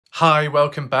Hi,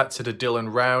 welcome back to the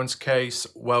Dylan Rounds case.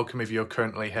 Welcome if you're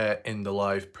currently here in the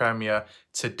live premiere.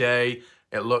 Today,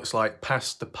 it looks like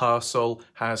Past the Parcel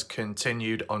has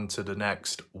continued on to the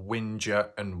next whinger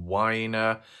and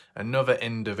whiner. Another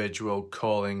individual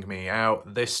calling me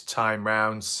out, this time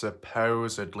round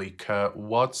supposedly Kurt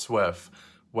Wadsworth.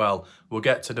 Well, we'll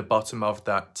get to the bottom of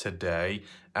that today.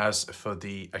 As for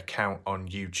the account on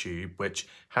YouTube, which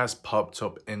has popped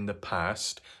up in the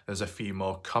past, there's a few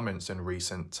more comments in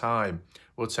recent time.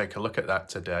 We'll take a look at that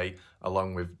today,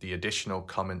 along with the additional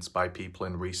comments by people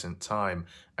in recent time,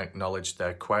 acknowledge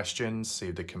their questions, see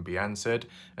if they can be answered,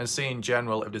 and see in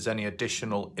general if there's any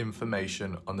additional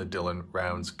information on the Dylan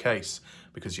Rounds case,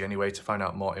 because the only way to find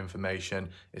out more information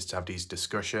is to have these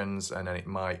discussions, and then it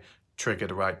might trigger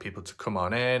the right people to come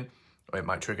on in, or it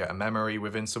might trigger a memory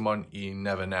within someone, you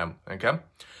never know, okay?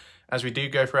 As we do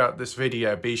go throughout this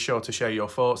video, be sure to share your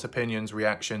thoughts, opinions,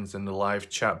 reactions in the live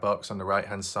chat box on the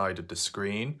right-hand side of the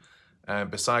screen.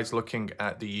 Besides looking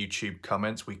at the YouTube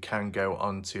comments, we can go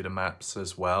onto the maps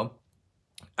as well.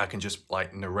 I can just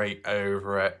like narrate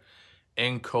over it,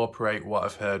 incorporate what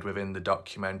I've heard within the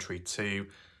documentary too,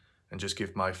 and just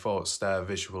give my thoughts there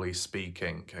visually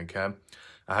speaking, okay?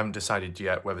 I haven't decided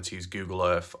yet whether to use Google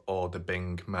Earth or the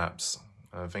Bing Maps.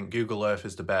 I think Google Earth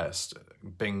is the best.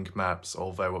 Bing Maps,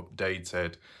 although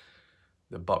updated,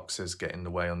 the boxes get in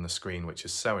the way on the screen, which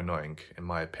is so annoying in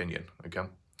my opinion, okay?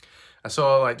 I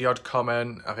saw like the odd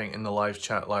comment, I think in the live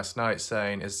chat last night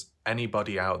saying, is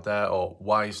anybody out there, or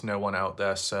why is no one out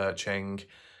there searching?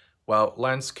 Well,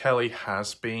 Lance Kelly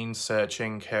has been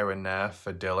searching here and there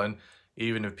for Dylan.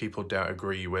 Even if people don't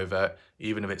agree with it,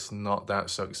 even if it's not that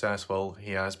successful,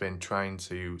 he has been trying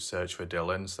to search for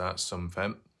Dylan, so that's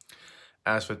something.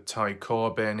 As for Ty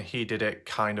Corbin, he did it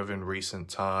kind of in recent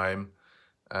time.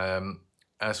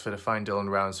 As for the Find Dylan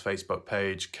Rounds Facebook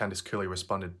page, Candice Cooley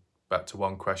responded back to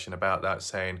one question about that,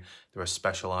 saying there are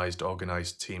specialised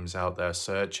organised teams out there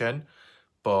searching.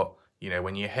 But, you know,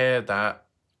 when you hear that,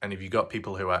 and if you've got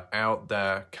people who are out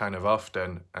there kind of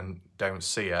often and don't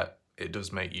see it, it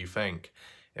does make you think.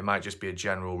 It might just be a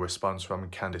general response from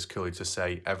Candice Cooley to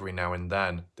say every now and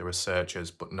then there are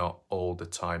searchers, but not all the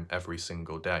time, every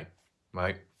single day,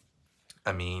 right?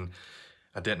 I mean,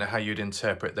 I don't know how you'd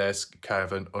interpret this, kind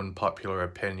of an unpopular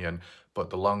opinion, but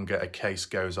the longer a case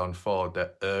goes on for,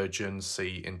 the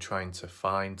urgency in trying to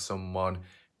find someone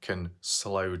can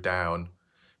slow down.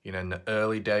 You know, in the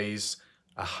early days,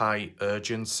 a high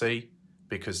urgency,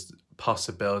 because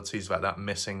possibilities that that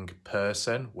missing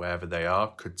person, wherever they are,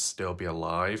 could still be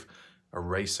alive. A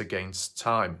race against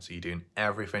time. So you're doing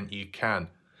everything you can.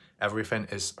 Everything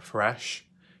is fresh.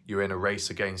 You're in a race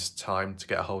against time to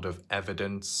get a hold of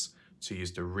evidence, to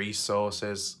use the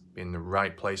resources, be in the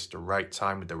right place, the right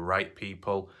time with the right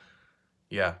people.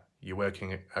 Yeah, you're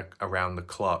working around the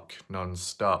clock,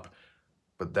 non-stop.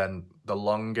 But then the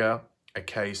longer a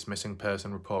case missing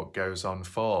person report goes on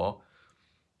for,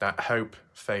 that hope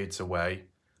fades away,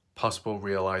 possible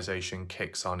realisation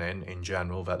kicks on in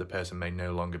general that the person may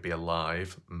no longer be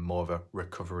alive, more of a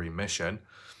recovery mission.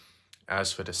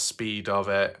 As for the speed of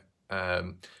it,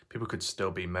 people could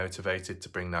still be motivated to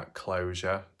bring that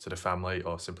closure to the family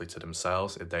or simply to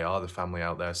themselves if they are the family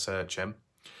out there searching.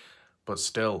 But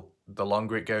still, the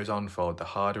longer it goes on for, the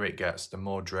harder it gets, the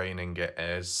more draining it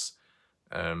is,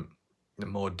 the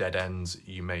more dead ends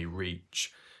you may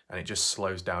reach. And it just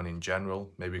slows down in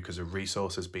general, maybe because of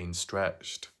resources being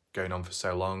stretched, going on for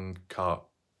so long, can't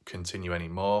continue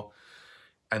anymore.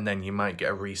 And then you might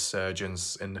get a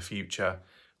resurgence in the future.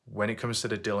 When it comes to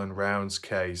the Dylan Rounds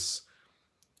case,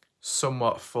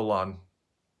 somewhat full on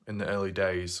in the early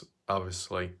days,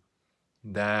 obviously.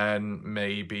 Then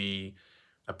maybe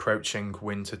approaching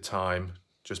winter time,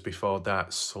 just before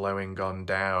that, slowing on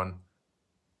down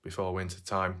before winter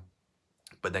time.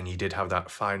 But then you did have that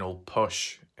final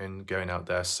push in going out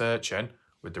there searching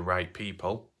with the right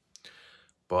people.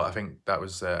 But I think that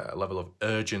was a level of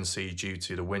urgency due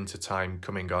to the winter time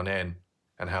coming on in,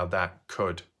 and how that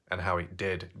could and how it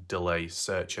did delay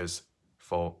searches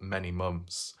for many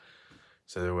months.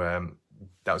 So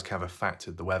that was kind of a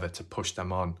factor, the weather, to push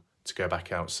them on to go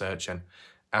back out searching.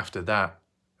 After that,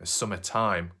 the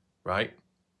summertime, right?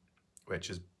 Which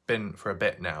has been for a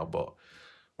bit now, but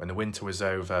when the winter was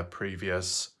over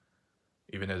previous,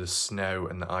 even though the snow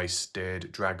and the ice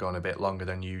did drag on a bit longer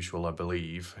than usual, I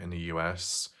believe, in the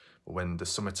US, but when the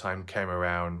summertime came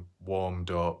around,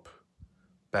 warmed up,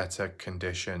 better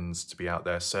conditions to be out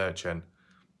there searching,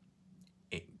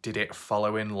 did it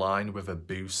follow in line with a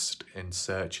boost in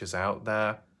searches out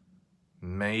there?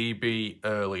 Maybe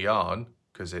early on,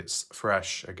 because it's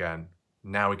fresh again.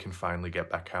 Now we can finally get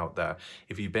back out there.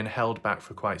 If you've been held back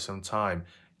for quite some time,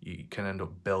 you can end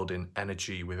up building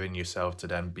energy within yourself to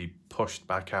then be pushed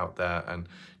back out there and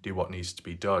do what needs to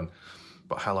be done.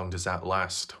 But how long does that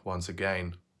last? Once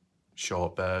again,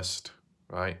 short burst,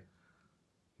 right?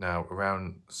 Now,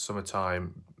 around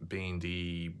summertime being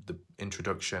the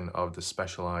introduction of the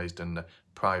specialised and the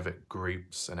private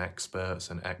groups and experts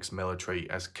and ex-military,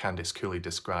 as Candice Cooley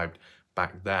described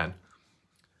back then,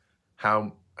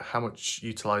 how much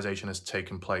utilisation has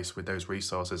taken place with those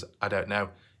resources, I don't know.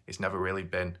 It's never really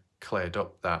been cleared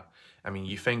up that. I mean,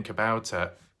 you think about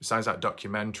it, besides that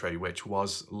documentary, which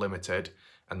was limited,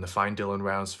 and the Find Dylan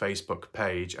Rounds Facebook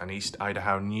page and East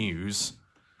Idaho News,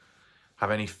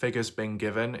 have any figures been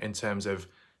given in terms of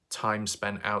time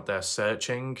spent out there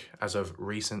searching as of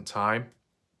recent time?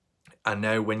 I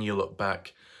know when you look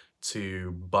back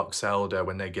to Box Elder,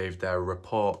 when they gave their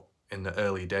report in the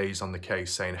early days on the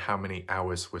case saying how many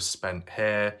hours were spent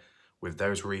here with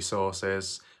those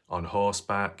resources, on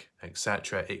horseback,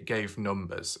 etc. It gave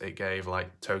numbers. It gave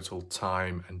like total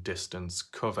time and distance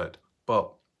covered. But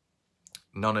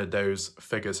none of those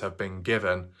figures have been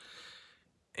given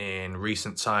in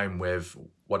recent time with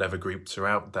whatever groups are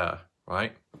out there,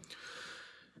 right?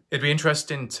 It'd be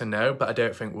interesting to know, but I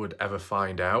don't think we'd ever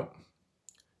find out.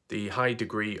 The high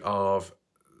degree of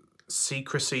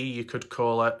secrecy, you could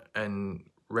call it, and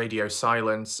radio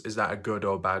silence, is that a good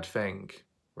or bad thing,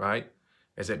 right?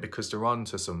 Is it because they're on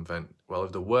to something? Well,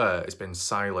 if there were, it's been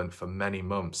silent for many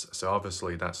months, so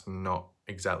obviously that's not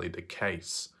exactly the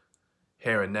case.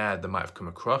 Here and there, they might have come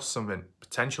across something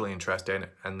potentially interesting,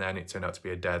 and then it turned out to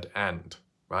be a dead end,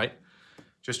 right?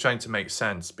 Just trying to make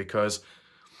sense, because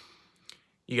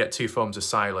you get two forms of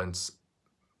silence,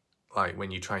 like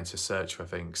when you're trying to search for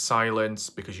things. Silence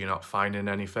because you're not finding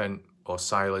anything, or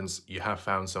silence, you have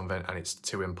found something and it's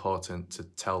too important to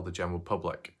tell the general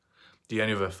public. The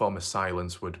only other form of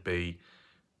silence would be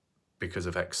because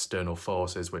of external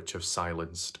forces which have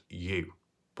silenced you.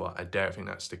 But I don't think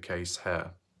that's the case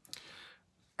here.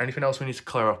 Anything else we need to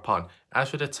clear up on? As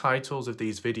for the titles of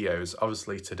these videos,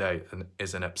 obviously today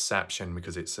is an exception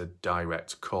because it's a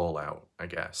direct call out, I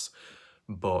guess.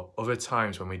 But other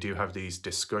times when we do have these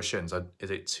discussions,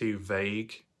 is it too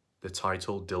vague, the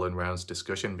title, Dylan Rounds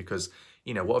Discussion? Because,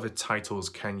 you know, what other titles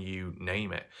can you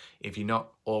name it? If you're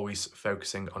not always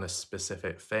focusing on a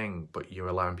specific thing, but you're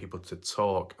allowing people to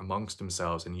talk amongst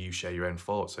themselves and you share your own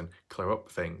thoughts and clear up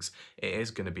things, it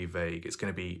is going to be vague. It's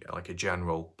going to be like a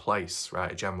general place,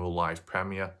 right? A general live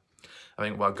premiere. I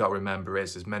think what I've got to remember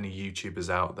is there's many YouTubers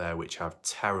out there which have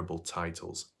terrible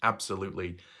titles,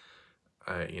 absolutely,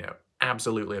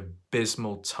 absolutely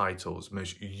abysmal titles,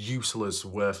 most useless,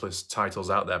 worthless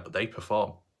titles out there, but they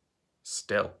perform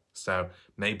still. So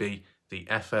maybe the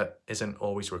effort isn't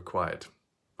always required,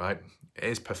 right? It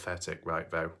is pathetic,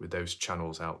 right, though, with those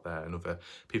channels out there and other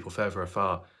people further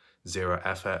afar, zero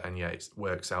effort, and yet it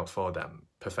works out for them.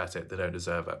 Pathetic, they don't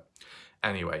deserve it.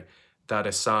 Anyway, that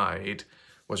aside,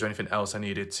 was there anything else I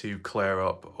needed to clear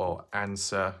up or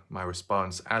answer my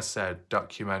response? As said,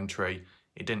 documentary,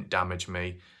 it didn't damage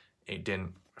me. It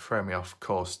didn't throw me off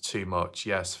course too much.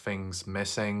 Yes, things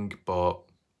missing, but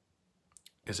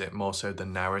is it more so the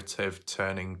narrative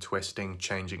turning, twisting,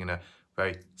 changing in a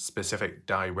very specific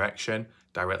direction,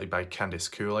 directly by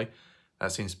Candice Cooley?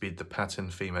 That seems to be the pattern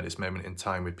theme at this moment in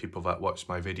time with people that watch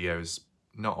my videos,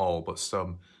 not all, but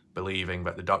some, believing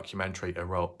that the documentary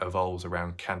evolves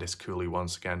around Candice Cooley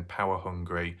once again, power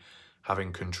hungry,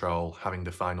 having control, having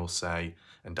the final say,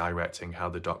 and directing how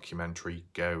the documentary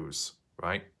goes,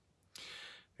 right?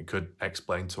 It could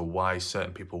explain to why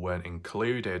certain people weren't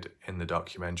included in the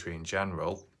documentary in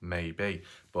general, maybe.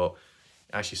 But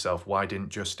ask yourself, why didn't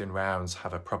Justin Rounds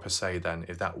have a proper say then,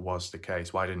 if that was the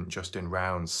case? Why didn't Justin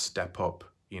Rounds step up,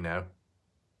 you know?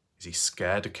 Is he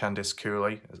scared of Candice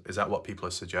Cooley? Is that what people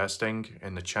are suggesting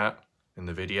in the chat, in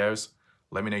the videos?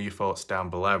 Let me know your thoughts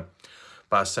down below.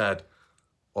 But I said,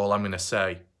 all I'm going to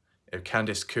say, if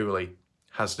Candice Cooley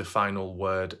has the final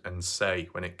word and say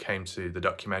when it came to the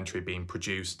documentary being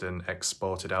produced and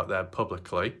exported out there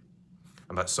publicly,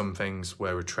 and that some things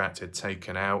were retracted,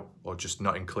 taken out, or just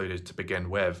not included to begin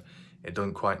with, it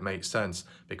doesn't quite make sense,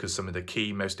 because some of the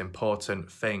key, most important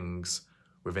things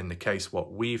within the case,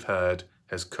 what we've heard,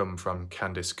 has come from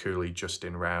Candice Cooley,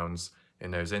 Justin Rounds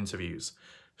in those interviews.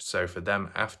 So for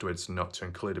them afterwards not to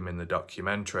include them in the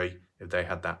documentary, if they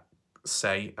had that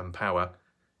say and power,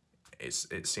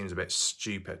 it seems a bit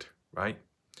stupid, right?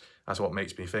 That's what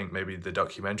makes me think maybe the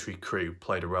documentary crew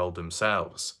played a role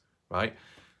themselves, right?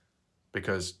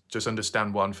 Because just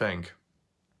understand one thing.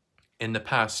 In the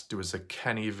past, there was a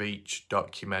Kenny Veach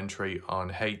documentary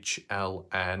on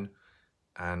HLN,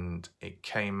 and it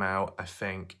came out, I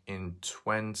think, in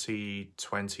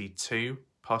 2022,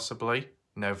 possibly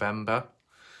November.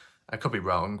 I could be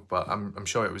wrong, but I'm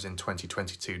sure it was in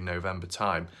 2022 November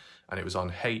time, and it was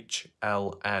on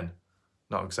HLN.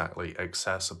 Not exactly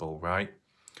accessible, right?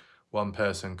 One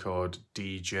person called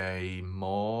DJ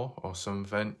Moore or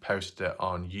something posted it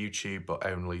on YouTube, but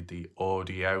only the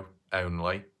audio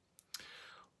only.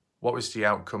 What was the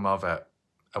outcome of it?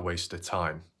 A waste of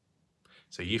time.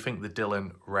 So you think the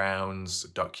Dylan Rounds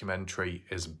documentary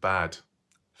is bad?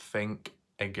 Think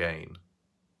again.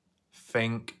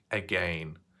 Think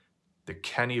again. The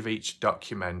Kenny Veach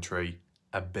documentary,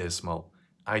 abysmal.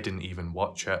 I didn't even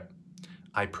watch it.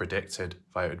 I predicted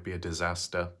that it would be a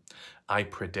disaster. I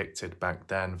predicted back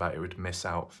then that it would miss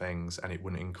out things and it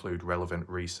wouldn't include relevant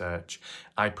research.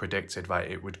 I predicted that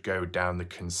it would go down the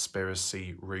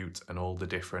conspiracy route and all the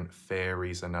different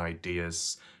theories and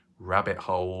ideas, rabbit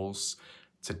holes,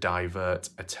 to divert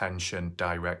attention,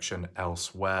 direction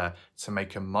elsewhere, to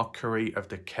make a mockery of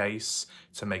the case,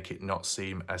 to make it not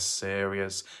seem as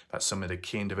serious, that some of the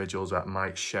key individuals that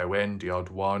might show in, the odd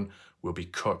one, will be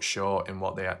cut short in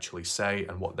what they actually say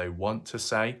and what they want to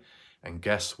say. And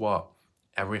guess what?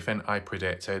 Everything I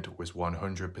predicted was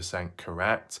 100%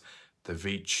 correct. The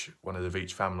Veach, one of the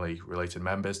Veach family related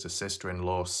members, the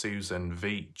sister-in-law Susan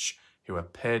Veach, who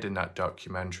appeared in that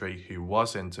documentary, who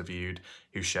was interviewed,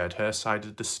 who shared her side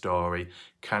of the story,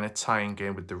 kind of tying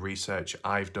in with the research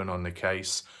I've done on the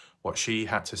case. What she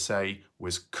had to say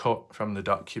was cut from the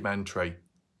documentary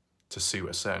to suit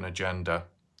a certain agenda.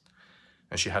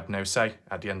 And she had no say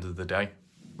at the end of the day,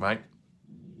 right?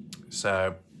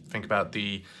 So think about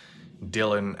the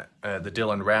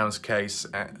Dylan Rounds case.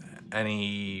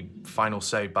 Any final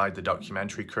say by the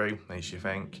documentary crew, makes you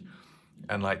think.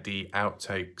 And like the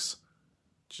outtakes,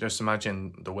 just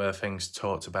imagine the way things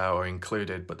talked about or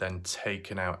included but then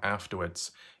taken out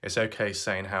afterwards. It's okay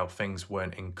saying how things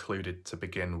weren't included to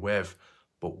begin with,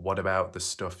 but what about the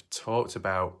stuff talked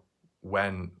about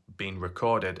when being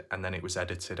recorded and then it was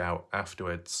edited out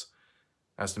afterwards?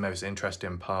 That's the most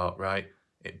interesting part, right?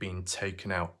 It being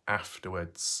taken out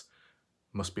afterwards.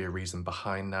 Must be a reason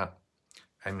behind that.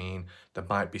 I mean, there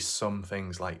might be some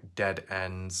things like dead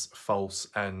ends, false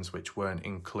ends, which weren't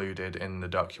included in the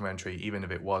documentary, even if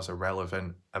it was a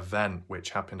relevant event which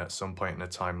happened at some point in the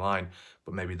timeline,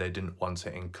 but maybe they didn't want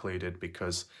it included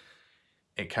because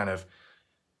it kind of,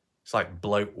 it's like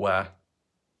bloatware.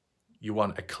 You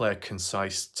want a clear,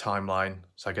 concise timeline.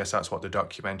 So I guess that's what the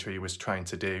documentary was trying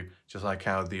to do, just like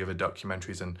how the other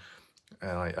documentaries and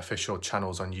like official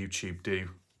channels on YouTube do,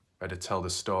 where to tell the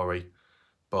story.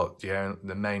 But the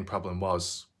main problem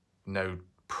was no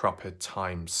proper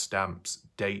time stamps,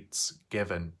 dates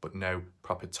given, but no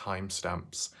proper time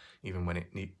stamps, even when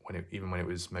it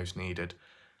was most needed.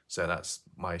 So that's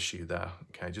my issue there.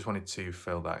 Okay, just wanted to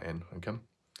fill that in. Okay.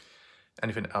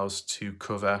 Anything else to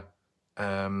cover?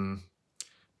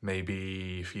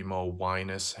 Maybe a few more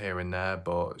whiners here and there,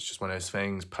 but it's just one of those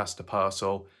things. Past the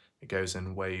parcel. It goes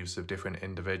in waves of different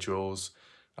individuals.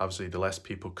 Obviously, the less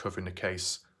people covering the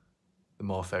case, the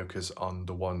more focus on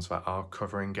the ones that are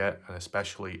covering it, and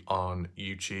especially on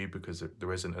YouTube, because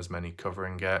there isn't as many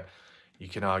covering it. You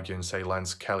can argue and say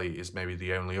Lance Kelly is maybe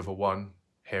the only other one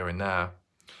here and there.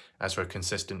 As for a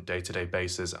consistent day-to-day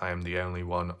basis, I am the only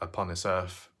one upon this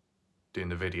earth doing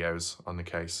the videos on the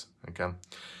case, okay?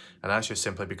 And that's just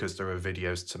simply because there are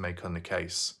videos to make on the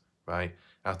case, right?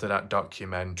 After that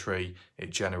documentary,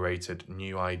 it generated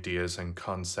new ideas and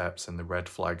concepts and the red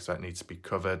flags that need to be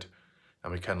covered.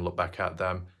 And we can look back at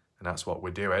them, and that's what we're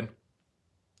doing.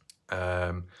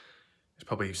 It's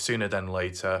probably sooner than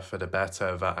later, for the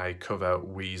better, that I cover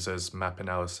Weezer's map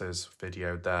analysis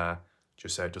video there,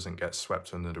 just so it doesn't get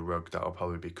swept under the rug. That'll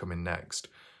probably be coming next.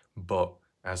 But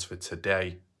as for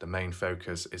today, the main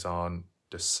focus is on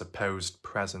the supposed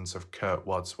presence of Kurt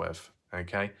Wadsworth,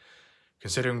 okay?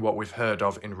 Considering what we've heard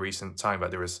of in recent time, that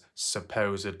there is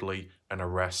supposedly an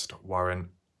arrest warrant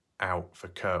out for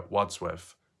Kurt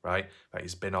Wadsworth, right? That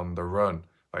he's been on the run,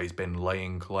 that he's been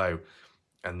laying low.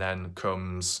 And then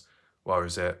comes, what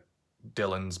was it,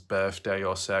 Dylan's birthday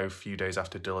or so, a few days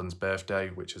after Dylan's birthday,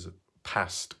 which is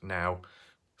past now,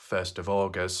 1st of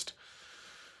August.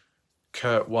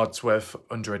 Kurt Wadsworth,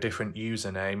 under a different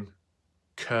username,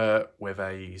 Kurt with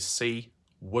a C,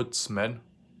 Woodsman,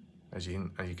 as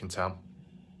you can tell,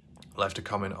 left a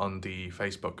comment on the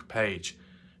Facebook page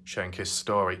showing his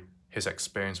story, his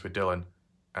experience with Dylan,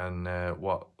 and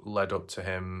what led up to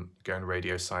him going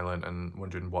radio silent and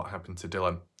wondering what happened to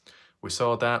Dylan. We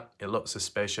saw that, it looked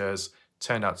suspicious,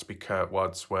 turned out to be Kurt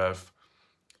Wadsworth,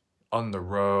 on the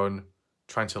run,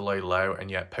 trying to lay low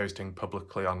and yet posting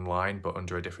publicly online but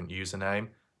under a different username.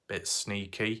 Bit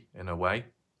sneaky in a way.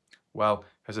 Well,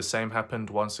 Has the same happened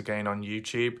once again on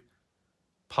YouTube?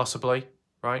 Possibly,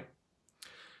 right?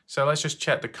 So let's just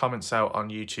check the comments out on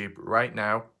YouTube right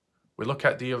now. We look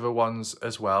at the other ones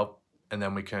as well, and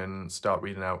then we can start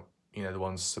reading out, you know, the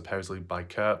ones supposedly by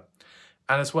Kurt.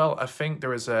 And as well, I think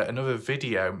there is another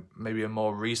video, maybe a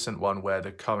more recent one, where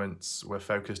the comments were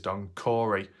focused on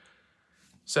Corey.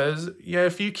 So there's, yeah, a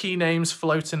few key names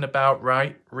floating about,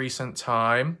 right, recent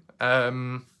time.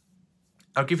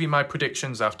 I'll give you my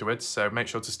predictions afterwards, so make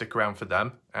sure to stick around for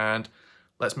them. And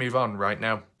let's move on right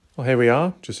now. Well, here we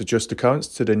are. Just adjust the comments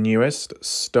to the newest.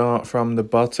 Start from the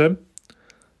bottom.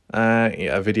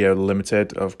 Yeah, video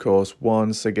limited, of course,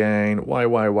 once again.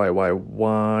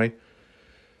 Why?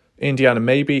 Indiana,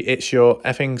 maybe it's your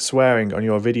effing swearing on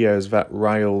your videos that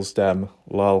riles them,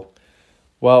 lol.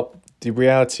 Well, the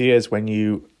reality is when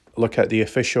you look at the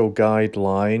official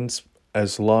guidelines,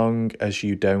 as long as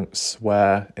you don't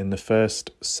swear in the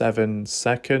first 7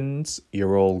 seconds,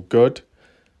 you're all good.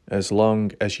 As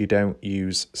long as you don't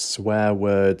use swear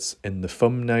words in the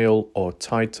thumbnail or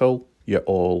title, you're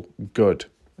all good.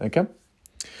 Okay?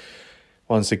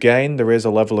 Once again, there is a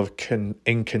level of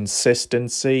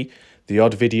inconsistency. The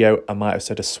odd video, I might have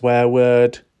said a swear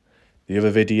word. The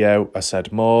other video, I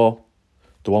said more.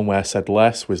 The one where I said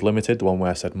less was limited. The one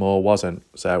where I said more wasn't.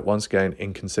 So once again,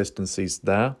 inconsistencies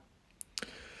there.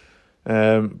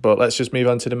 But let's just move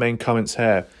on to the main comments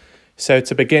here. So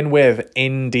to begin with,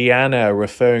 Indiana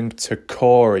referring to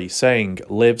Corey, saying,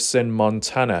 lives in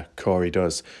Montana, Corey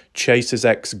does. Chase's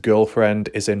ex-girlfriend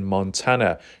is in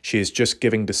Montana. She is just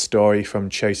giving the story from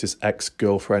Chase's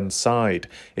ex-girlfriend's side.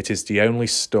 It is the only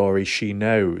story she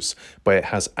knows, but it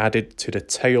has added to the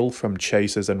tale from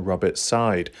Chase's and Robert's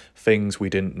side, things we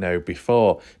didn't know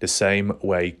before, the same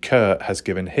way Kurt has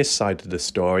given his side of the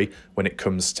story when it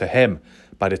comes to him.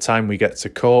 By the time we get to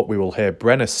court, we will hear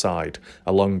Brenner's side,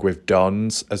 along with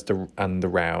Don's and the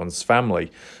Rounds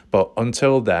family. But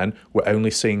until then, we're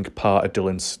only seeing part of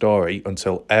Dylan's story.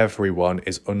 Until everyone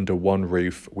is under one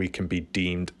roof, we can be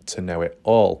deemed to know it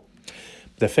all.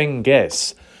 The thing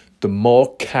is, the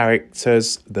more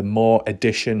characters, the more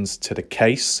additions to the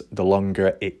case, the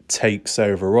longer it takes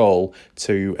overall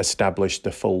to establish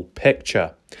the full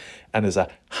picture. And there's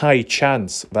a high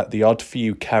chance that the odd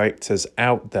few characters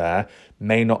out there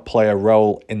may not play a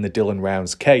role in the Dylan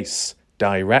Rounds case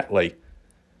directly,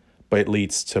 but it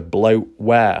leads to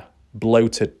bloatware,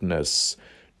 bloatedness,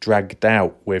 dragged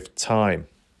out with time.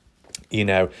 You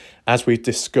know, as we've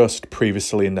discussed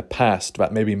previously in the past,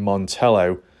 that maybe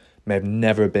Montello may have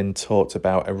never been talked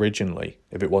about originally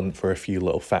if it wasn't for a few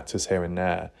little factors here and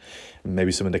there. And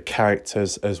maybe some of the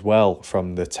characters as well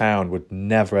from the town would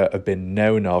never have been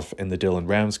known of in the Dylan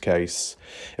Rounds case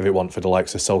if it wasn't for the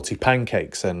likes of Salty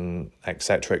Pancakes and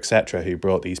etc., who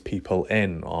brought these people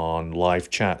in on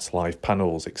live chats, live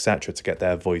panels, etc., to get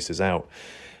their voices out.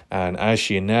 And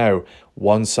as you know,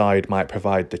 one side might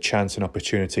provide the chance and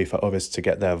opportunity for others to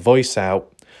get their voice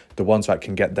out. The ones that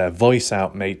can get their voice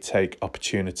out may take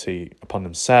opportunity upon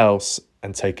themselves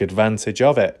and take advantage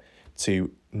of it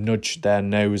to nudge their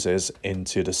noses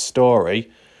into the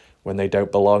story when they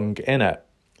don't belong in it.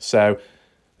 So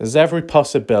there's every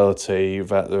possibility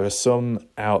that there are some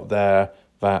out there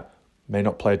that may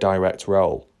not play a direct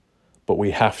role, but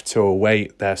we have to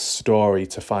await their story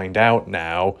to find out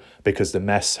now, because the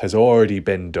mess has already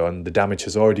been done, the damage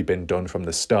has already been done from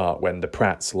the start when the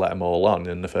Pratts let them all on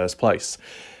in the first place.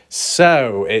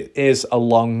 So it is a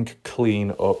long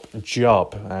clean-up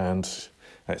job, and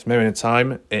at this moment in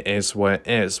time, it is what it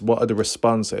is. What are the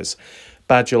responses?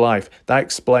 Badger Life, that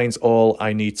explains all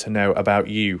I need to know about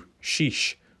you.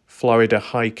 Sheesh, Florida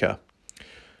hiker.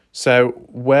 So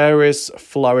where is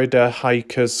Florida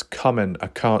hiker's comment? I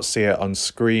can't see it on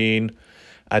screen.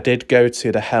 I did go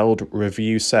to the held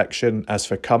review section as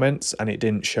for comments, and it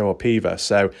didn't show up either.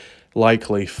 So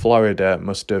likely Florida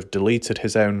must have deleted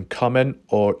his own comment,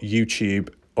 or YouTube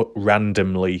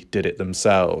randomly did it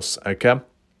themselves, okay?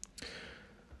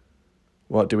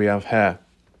 What do we have here?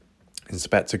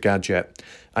 Inspector Gadget.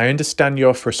 I understand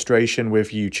your frustration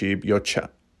with YouTube. Your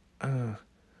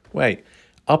wait,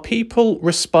 are people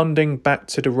responding back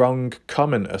to the wrong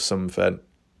comment or something?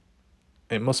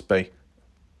 It must be.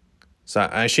 So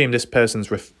I assume this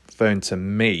person's referring to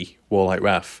me, WarLike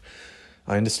Raf.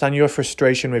 I understand your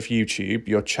frustration with YouTube.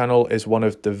 Your channel is one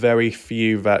of the very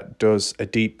few that does a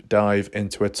deep dive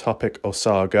into a topic or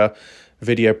saga.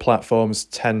 Video platforms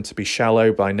tend to be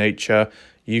shallow by nature.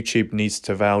 YouTube needs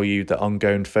to value the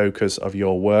ongoing focus of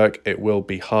your work. It will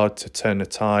be hard to turn the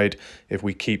tide if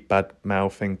we keep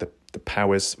bad-mouthing the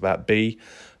powers that be.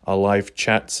 Our live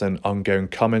chats and ongoing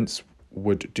comments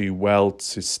would do well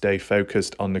to stay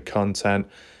focused on the content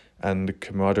and the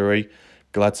camaraderie.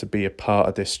 glad to be a part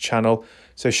of this channel.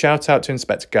 So shout out to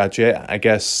Inspector Gadget. I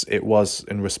guess it was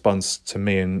in response to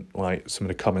me and like some of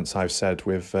the comments I've said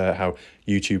with how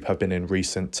YouTube have been in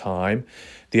recent time.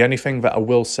 The only thing that I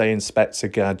will say, Inspector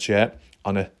Gadget,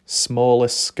 on a smaller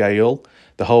scale,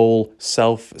 the whole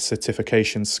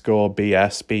self-certification score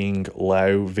BS being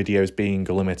low, videos being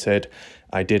limited,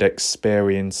 I did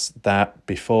experience that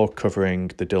before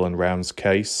covering the Dylan Rounds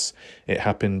case. It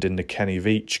happened in the Kenny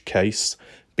Veach case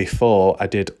before I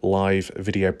did live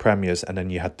video premieres, and then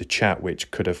you had the chat, which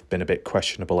could have been a bit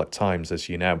questionable at times, as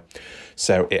you know.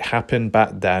 So it happened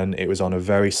back then. It was on a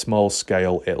very small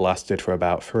scale. It lasted for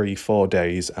about 3-4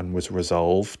 days and was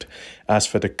resolved. As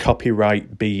for the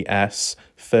copyright BS,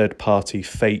 third-party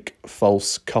fake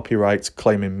false copyright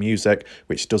claiming music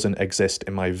which doesn't exist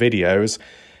in my videos,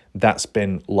 that's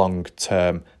been long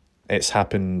term. It's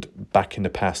happened back in the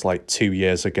past, like 2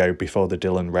 years ago, before the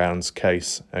Dylan Rounds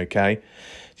case, okay?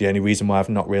 The only reason why I've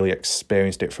not really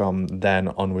experienced it from then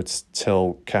onwards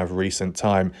till kind of recent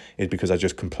time is because I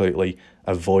just completely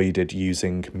avoided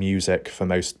using music for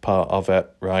most part of it,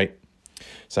 right?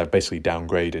 So I've basically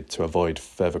downgraded to avoid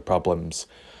further problems.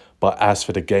 But as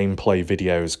for the gameplay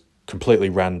videos, completely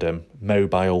random,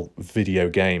 mobile video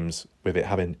games with it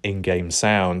having in-game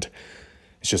sound,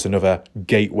 it's just another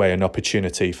gateway and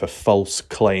opportunity for false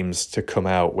claims to come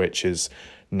out, which is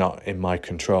not in my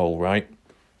control, right?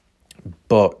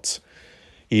 But,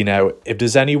 you know, if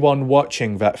there's anyone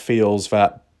watching that feels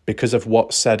that because of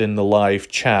what's said in the live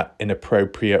chat,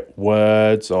 inappropriate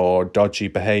words or dodgy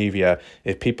behaviour,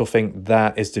 if people think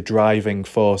that is the driving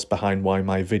force behind why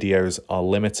my videos are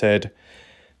limited,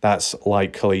 that's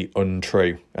likely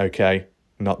untrue, okay?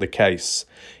 Not the case.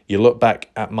 You look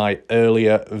back at my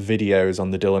earlier videos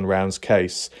on the Dylan Rounds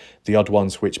case, the odd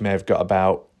ones which may have got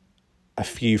about a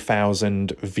few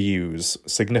thousand views,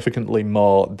 significantly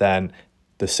more than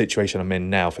the situation I'm in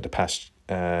now for the past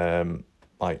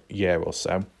like year or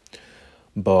so.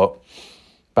 But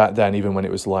back then, even when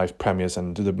it was live premieres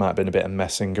and there might have been a bit of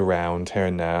messing around here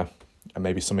and there, and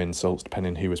maybe some insults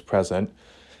depending who was present,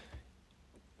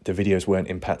 the videos weren't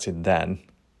impacted then.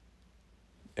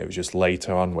 It was just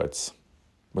later onwards.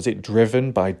 Was it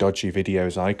driven by dodgy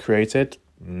videos I created?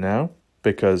 No,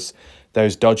 because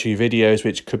those dodgy videos,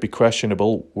 which could be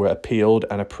questionable, were appealed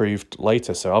and approved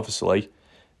later. So obviously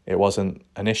it wasn't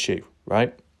an issue,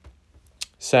 right?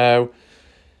 So,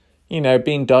 you know,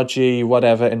 being dodgy,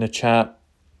 whatever, in the chat,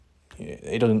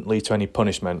 it doesn't lead to any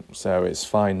punishment. So it's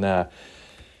fine there.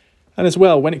 And as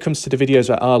well, when it comes to the videos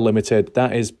that are limited,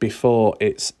 that is before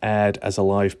it's aired as a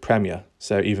live premiere.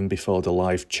 So even before the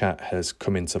live chat has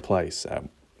come into place. So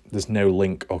there's no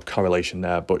link or correlation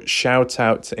there. But shout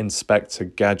out to Inspector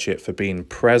Gadget for being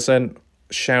present.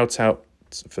 Shout out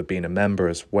for being a member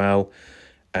as well.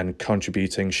 And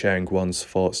contributing, sharing one's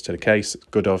thoughts to the case.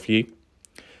 Good of you.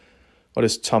 What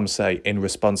does Tom say in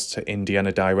response to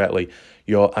Indiana directly?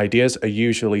 Your ideas are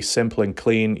usually simple and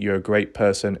clean. You're a great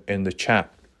person in the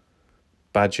chat.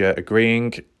 Badger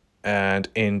agreeing, and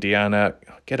Indiana,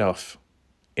 get off.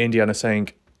 Indiana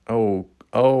saying, oh,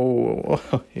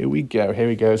 here we go.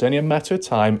 It's only a matter of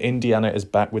time. Indiana is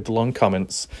back with the long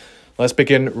comments. Let's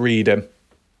begin reading.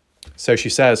 So she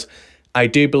says, I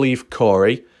do believe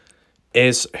Corey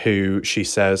is who she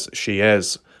says she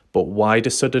is, but why the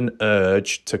sudden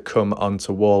urge to come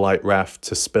onto WarLike Raft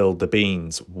to spill the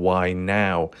beans? Why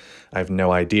now? I have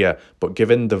no idea, but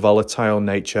given the volatile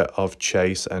nature of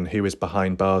Chase and who is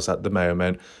behind bars at the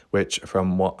moment, which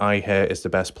from what I hear is the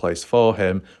best place for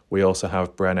him, we also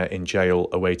have Brenner in jail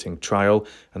awaiting trial,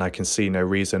 and I can see no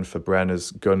reason for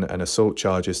Brenner's gun and assault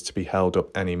charges to be held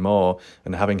up anymore,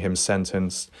 and having him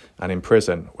sentenced and in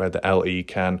prison, where the LE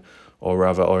can, or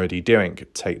rather already doing,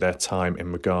 take their time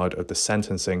in regard of the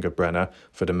sentencing of Brenner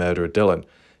for the murder of Dylan.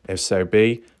 If so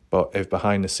be, but if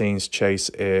behind the scenes Chase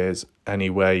is any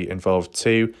way involved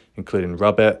too, including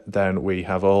Robert, then we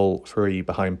have all three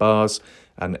behind bars,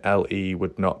 and LE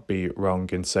would not be wrong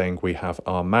in saying we have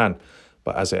our man.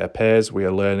 But as it appears, we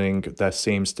are learning there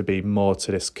seems to be more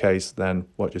to this case than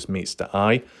what just meets the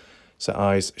eye. So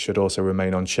eyes should also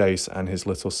remain on Chase and his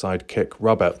little sidekick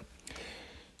Robert.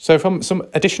 So from some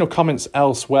additional comments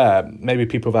elsewhere, maybe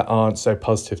people that aren't so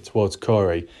positive towards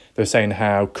Corey, they're saying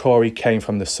how Corey came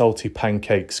from the salty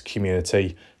pancakes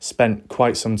community, spent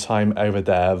quite some time over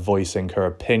there voicing her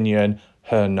opinion,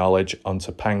 her knowledge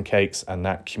onto pancakes and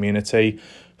that community,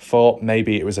 thought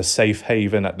maybe it was a safe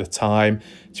haven at the time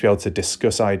to be able to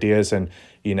discuss ideas and,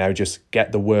 you know, just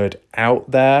get the word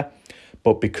out there.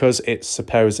 But because it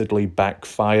supposedly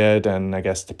backfired and I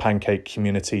guess the pancake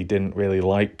community didn't really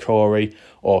like Corey,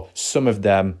 or some of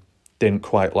them didn't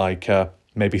quite like her,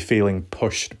 maybe feeling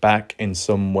pushed back in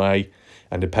some way,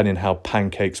 and depending how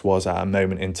Pancakes was at a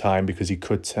moment in time, because he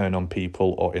could turn on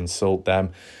people or insult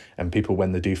them, and people,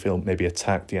 when they do feel maybe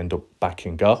attacked, they end up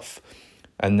backing off.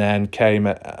 And then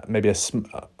came maybe a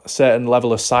certain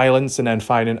level of silence, and then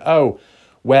finding, oh,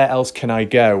 where else can I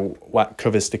go? What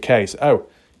covers the case? Oh,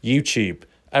 YouTube.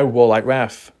 Oh, WarLike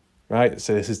Raf, right?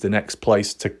 So this is the next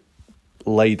place to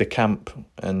lay the camp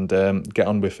and get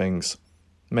on with things,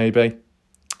 maybe.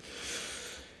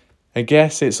 I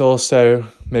guess it's also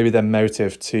maybe their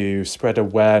motive to spread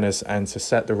awareness and to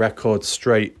set the record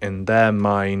straight in their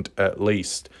mind, at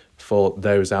least, for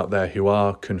those out there who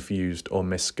are confused or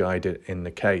misguided in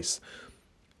the case.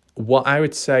 What I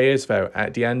would say is, though,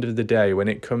 at the end of the day, when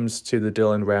it comes to the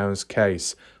Dylan Rounds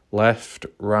case, left,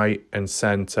 right and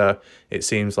centre, it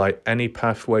seems like any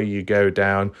pathway you go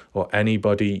down or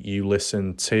anybody you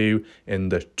listen to in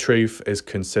the truth is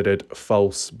considered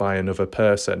false by another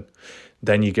person.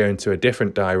 Then you go into a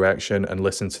different direction and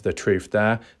listen to the truth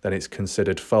there, then it's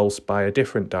considered false by a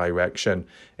different direction.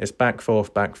 It's back,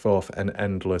 forth, an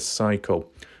endless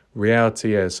cycle.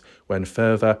 Reality is, when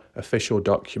further official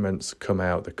documents come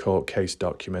out, the court case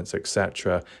documents,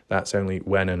 etc., that's only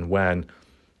when,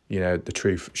 you know, the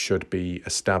truth should be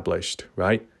established,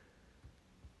 right?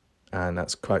 And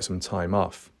that's quite some time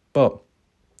off. But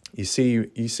you see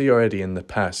already in the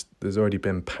past, there's already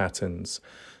been patterns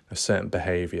of certain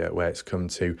behaviour where it's come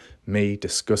to me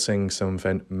discussing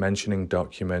something, mentioning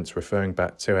documents, referring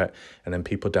back to it, and then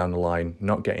people down the line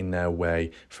not getting their way,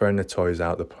 throwing the toys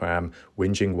out the pram,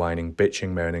 whinging, whining, bitching,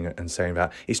 moaning, and saying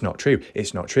that it's not true,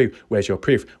 where's your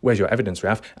proof, where's your evidence,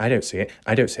 Raf? I don't see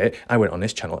it, I went on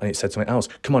this channel and it said something else.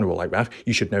 Come on, WarLike Raf,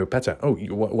 you should know better. Oh,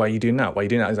 why are you doing that?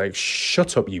 It's like,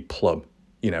 shut up, you plum,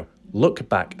 you know. Look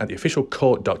back at the official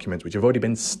court documents, which have already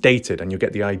been stated, and you'll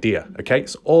get the idea, okay?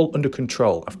 It's all under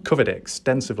control. I've covered it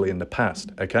extensively in the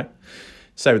past, okay?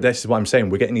 So this is what I'm saying.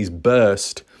 We're getting these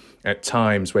bursts at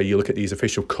times where you look at these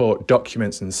official court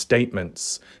documents and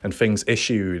statements and things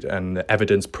issued and the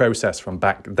evidence process from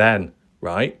back then,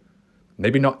 right?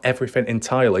 Maybe not everything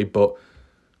entirely, but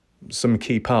some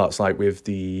key parts, like with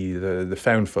the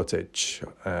phone footage,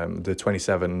 the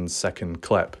 27-second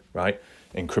clip, right?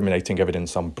 Incriminating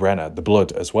evidence on Brenner, the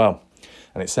blood as well.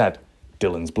 And it said,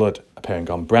 Dylan's blood appearing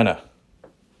on Brenner,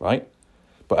 right?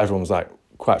 But everyone was like,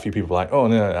 quite a few people were like, oh,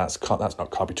 no, that's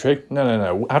not can't be true.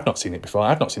 No, I've not seen it before.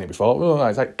 Oh,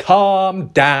 it's like, calm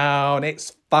down,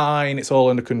 it's fine, it's all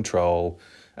under control,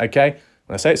 okay?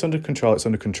 When I say it's under control, it's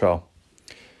under control.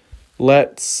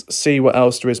 Let's see what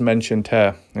else there is mentioned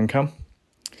here, okay?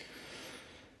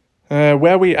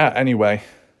 Where are we at anyway?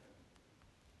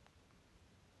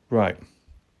 Right.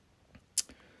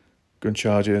 Gun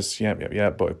charges,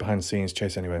 yep, but behind the scenes,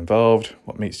 chase anyone involved.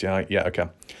 What meets the eye? Yeah, okay.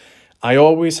 I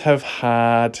always have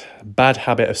had a bad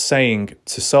habit of saying,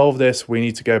 to solve this, we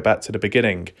need to go back to the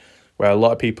beginning, where a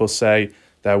lot of people say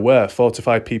there were 4 to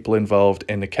 5 people involved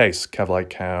in the case. Cav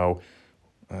like how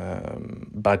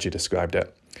Badger described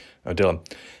it, or Dylan.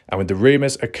 And when the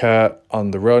rumours occur on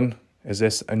the run, is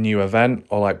this a new event,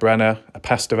 or like Brenner, a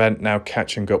past event now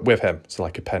catching up with him? So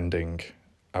like a pending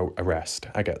arrest.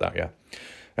 I get that, yeah.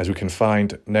 As we can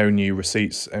find, no new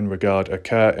receipts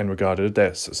occur in regard to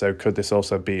this. So could this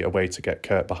also be a way to get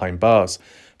Kurt behind bars?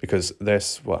 Because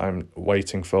this, what I'm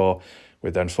waiting for,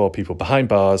 with then 4 people behind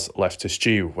bars left to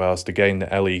stew, whilst again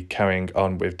the Ellie carrying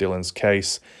on with Dylan's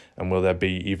case, and will there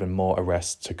be even more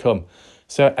arrests to come?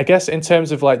 So I guess in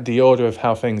terms of like the order of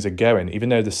how things are going, even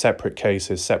though the separate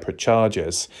cases, separate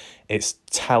charges, it's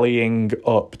tallying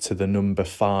up to the number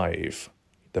 5,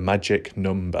 the magic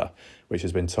number, which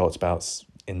has been talked about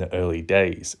in the early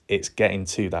days. It's getting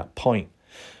to that point.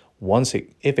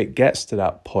 If it gets to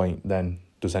that point, then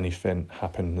does anything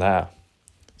happen there?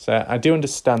 So I do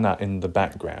understand that in the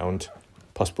background,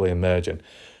 possibly emerging.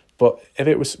 But if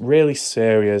it was really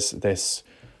serious, this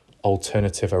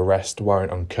alternative arrest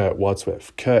warrant on Kurt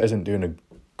Wadsworth, Kurt isn't doing a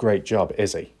great job,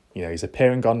 is he? You know, he's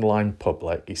appearing online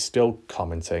public, he's still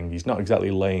commenting, he's not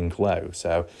exactly laying low,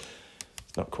 so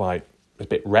it's not quite, it's a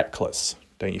bit reckless,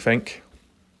 don't you think?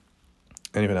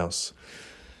 Anything else?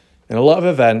 In a lot of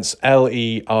events,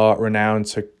 LE are renowned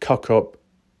to cock up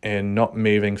in not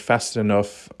moving fast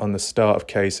enough on the start of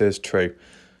cases, true,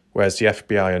 whereas the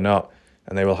FBI are not,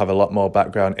 and they will have a lot more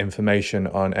background information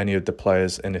on any of the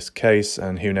players in this case,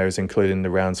 and who knows, including the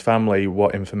Rounds family,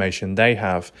 what information they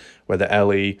have, whether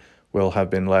LE will have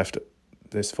been left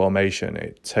this formation.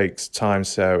 It takes time,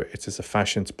 so it is a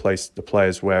fashion to place the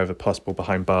players wherever possible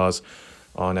behind bars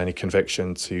on any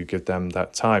conviction to give them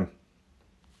that time.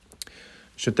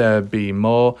 Should there be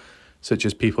more? such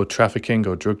as people trafficking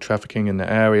or drug trafficking in the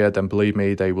area, then believe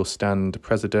me, they will stand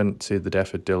precedent to the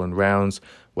death of Dylan Rounds,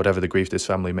 whatever the grief this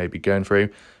family may be going through.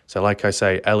 So like I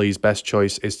say, Ellie's best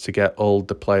choice is to get all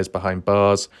the players behind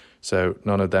bars so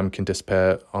none of them can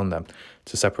disappear on them,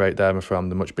 to separate them from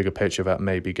the much bigger picture that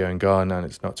may be going on, and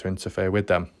it's not to interfere with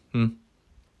them.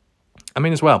 I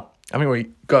mean, as well, we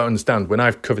got to understand, when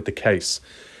I've covered the case,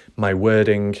 my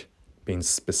wording, being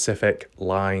specific,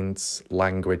 lines,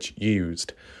 language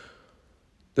used,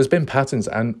 there's been patterns,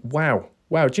 and wow,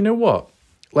 do you know what?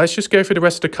 Let's just go through the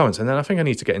rest of the comments, and then I think I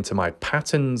need to get into my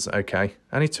patterns, okay?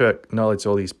 I need to acknowledge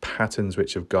all these patterns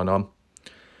which have gone on.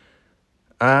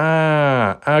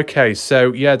 Okay,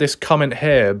 so yeah, this comment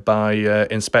here by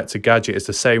Inspector Gadget is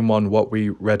the same one what we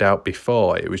read out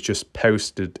before. It was just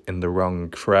posted in the wrong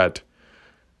thread.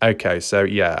 Okay, so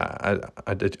yeah,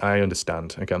 I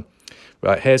understand. Okay,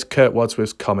 right, here's Kurt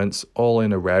Wadsworth's comments all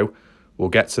in a row. We'll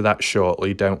get to that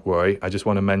shortly, don't worry. I just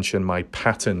want to mention my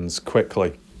patterns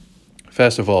quickly.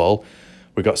 First of all,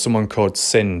 we got someone called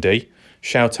Cindy.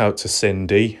 Shout out to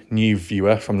Cindy, new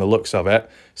viewer from the looks of it,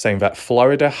 saying that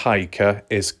Florida Hiker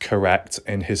is correct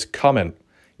in his comment,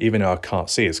 even though I can't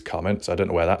see his comment, so I don't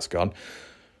know where that's gone.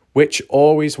 Which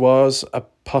always was a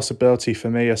possibility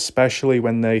for me, especially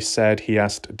when they said he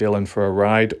asked Dylan for a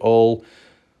ride. All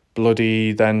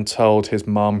bloody then told his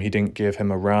mom he didn't give him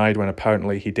a ride, when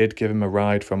apparently he did give him a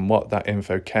ride. From what that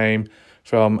info came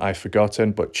from, I've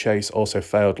forgotten, but Chase also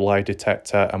failed lie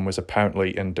detector and was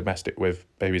apparently in domestic with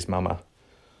baby's mama.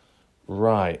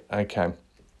 Right, okay.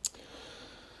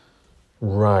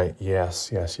 Right,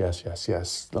 yes.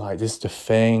 Like, this is the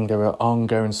thing, there are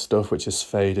ongoing stuff which has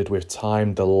faded with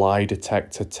time. The lie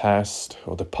detector test,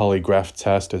 or the polygraph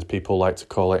test, as people like to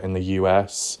call it in the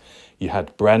US. You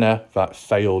had Brenner that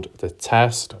failed the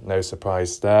test, no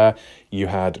surprise there. You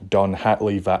had Don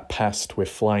Hatley that passed with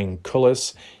flying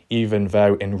colours, even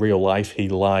though in real life he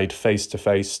lied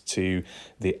face-to-face to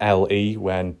the LE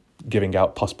when giving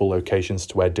out possible locations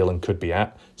to where Dylan could be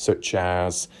at, such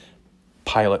as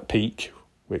Pilot Peak,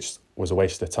 which was a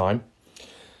waste of time.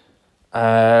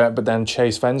 But then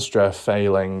Chase Venstra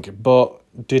failing. But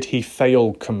did he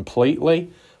fail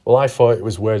completely? Well, I thought it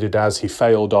was worded as he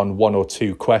failed on 1 or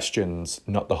 2 questions,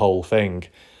 not the whole thing.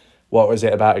 What was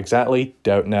it about exactly?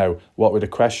 Don't know. What were the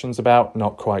questions about?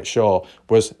 Not quite sure.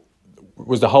 Was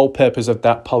the whole purpose of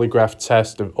that polygraph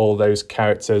test of all those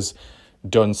characters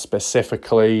done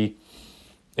specifically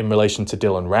in relation to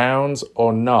Dylan Rounds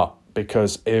or not?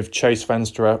 Because if Chase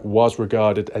Venstra was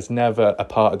regarded as never a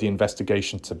part of the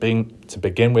investigation to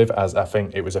begin with, as I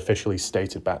think it was officially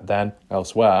stated back then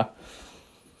elsewhere,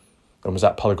 and was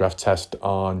that polygraph test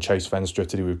on Chase Venstra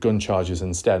to do with gun charges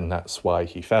instead, and that's why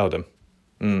he failed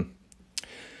him.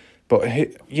 But,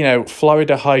 you know,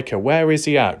 Florida Hiker, where is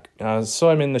he at? I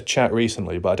saw him in the chat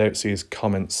recently, but I don't see his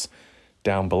comments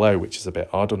down below, which is a bit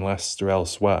odd, unless they're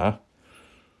elsewhere.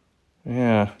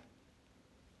 Yeah.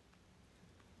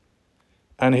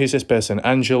 And who's this person?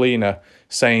 Angelina,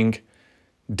 saying,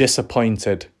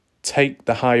 disappointed. Take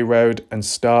the high road and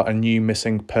start a new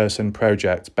missing person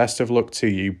project. Best of luck to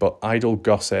you, but idle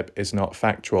gossip is not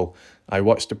factual. I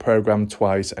watched the program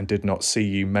twice and did not see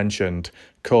you mentioned.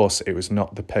 Of course, it was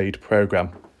not the paid program.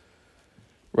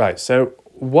 Right, so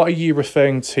what are you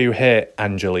referring to here,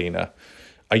 Angelina?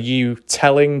 Are you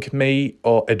telling me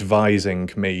or advising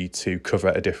me to cover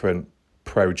a different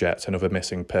project, another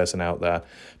missing person out there?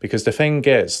 Because the thing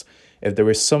is, if there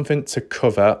is something to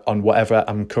cover on whatever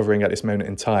I'm covering at this moment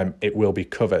in time, it will be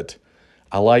covered.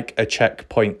 I like a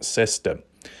checkpoint system.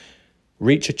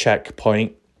 Reach a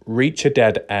checkpoint, reach a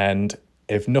dead end.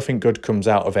 If nothing good comes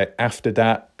out of it after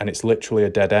that, and it's literally a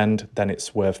dead end, then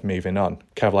it's worth moving on.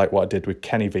 Kind of like what I did with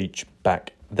Kenny Veach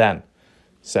back then.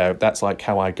 So that's like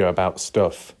how I go about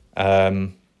stuff.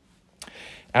 As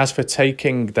for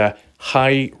taking the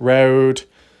high road,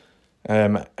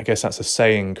 I guess that's a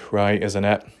saying, right, isn't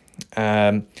it?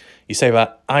 You say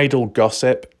that idle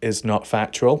gossip is not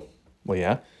factual. Well,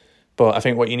 yeah. But I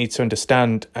think what you need to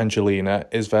understand, Angelina,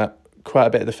 is that quite a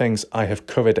bit of the things I have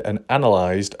covered and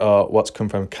analysed are what's come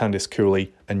from Candice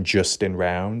Cooley and Justin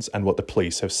Rounds and what the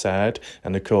police have said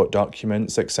and the court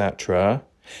documents, etc.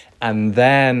 And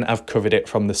then I've covered it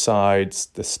from the sides,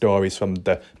 the stories from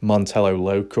the Montello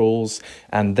locals.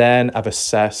 And then I've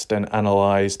assessed and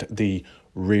analysed the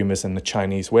rumours and the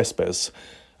Chinese whispers.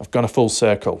 I've gone a full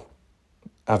circle.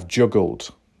 I've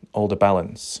juggled all the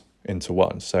balance into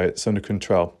one, so it's under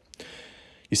control.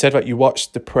 You said that you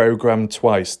watched the programme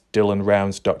twice, Dylan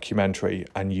Rounds documentary,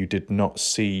 and you did not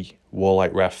see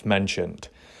WarLike Ref mentioned.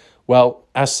 Well,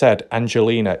 as said,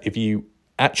 Angelina, if you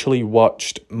actually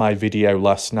watched my video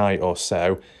last night or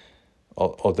so,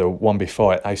 or the one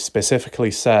before it, I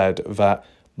specifically said that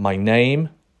my name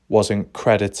wasn't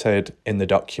credited in the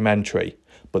documentary.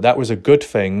 But that was a good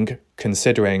thing,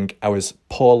 considering I was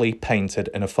poorly painted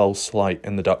in a false light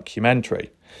in the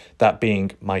documentary. That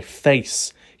being my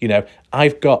face. You know,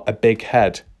 I've got a big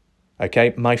head,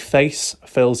 okay? My face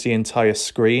fills the entire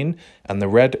screen, and the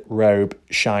red robe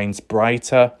shines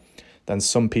brighter than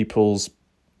some people's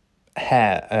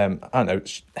hair. I don't know,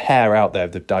 hair out there,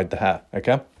 they've dyed the hair,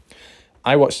 okay?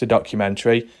 I watched the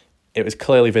documentary. It was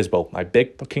clearly visible. My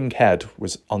big fucking head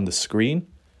was on the screen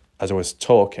as I was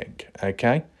talking,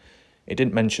 okay? It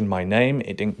didn't mention my name,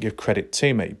 it didn't give credit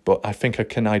to me, but I think I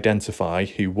can identify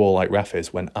who WarLike Raf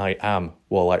is when I am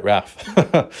WarLike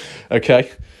Raf,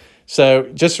 okay? So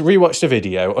just rewatch the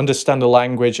video, understand the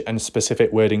language and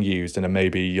specific wording used, and then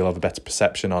maybe you'll have a better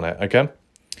perception on it, okay?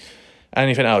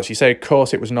 Anything else? You say, of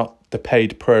course, it was not the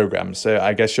paid program, so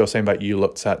I guess you're saying that you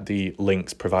looked at the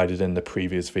links provided in the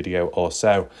previous video or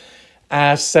so.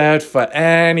 As said, for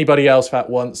anybody else that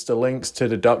wants the links to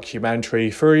the documentary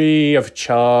free of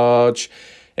charge,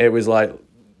 it was like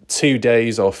 2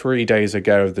 days or 3 days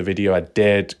ago of the video I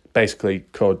did, basically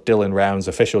called Dylan Round's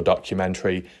official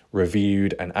documentary,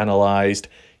 reviewed and analysed.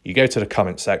 You go to the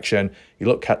comment section, you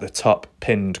look at the top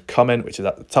pinned comment, which is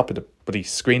at the top of the bloody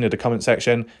screen of the comment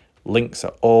section. Links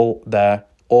are all there,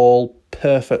 all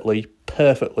perfectly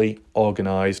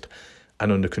organised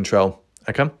and under control,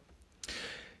 okay?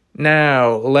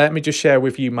 Now, let me just share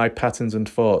with you my patterns and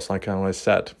thoughts, like I always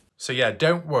said. So yeah,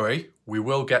 don't worry, we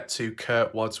will get to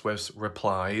Kurt Wadsworth's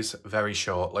replies very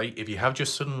shortly. If you have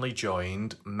just suddenly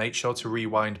joined, make sure to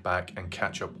rewind back and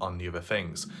catch up on the other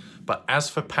things. But as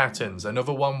for patterns,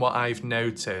 another one what I've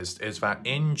noticed is that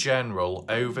in general,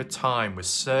 over time, with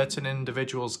certain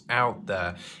individuals out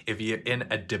there, if you're in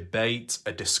a debate,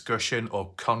 a discussion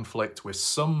or conflict with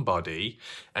somebody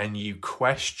and you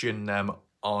question them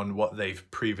on what they've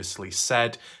previously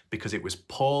said because it was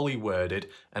poorly worded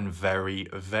and very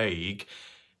vague,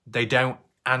 they don't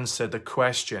answer the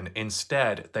question.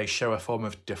 Instead, they show a form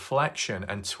of deflection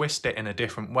and twist it in a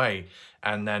different way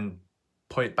and then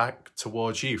put it back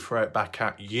towards you, throw it back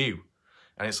at you.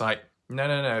 And it's like,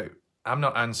 no, I'm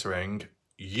not answering.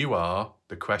 You are.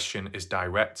 The question is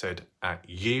directed at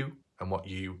you and what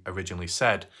you originally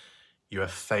said. You are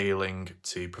failing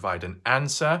to provide an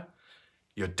answer.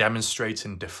 You're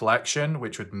demonstrating deflection,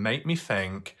 which would make me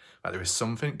think that there is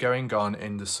something going on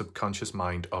in the subconscious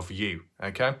mind of you,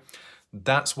 okay?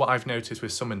 That's what I've noticed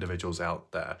with some individuals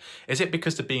out there. Is it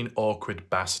because they're being awkward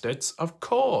bastards? Of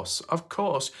course.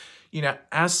 You know,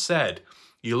 as said,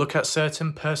 you look at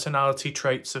certain personality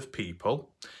traits of people.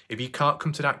 If you can't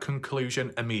come to that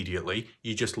conclusion immediately,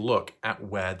 you just look at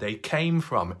where they came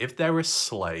from. If they're a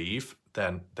slave,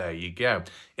 then there you go.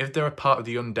 If they're a part of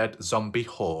the undead zombie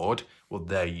horde, well,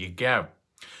 there you go.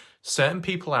 Certain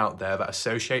people out there that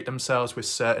associate themselves with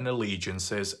certain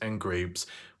allegiances and groups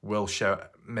will show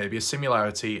maybe a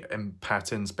similarity in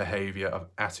patterns, behaviour, of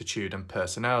attitude and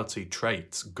personality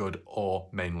traits, good or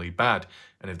mainly bad.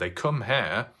 And if they come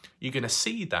here, you're going to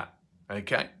see that,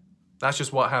 okay? That's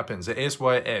just what happens. It is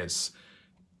what it is.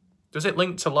 Does it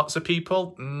link to lots of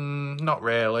people? Not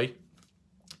really.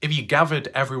 If you gathered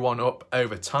everyone up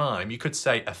over time, you could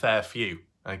say a fair few,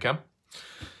 okay?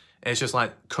 It's just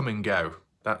like come and go,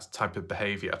 that type of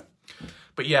behaviour.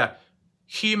 But yeah,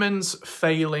 humans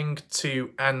failing to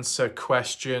answer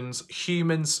questions,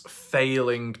 humans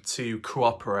failing to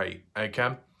cooperate,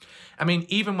 okay? I mean,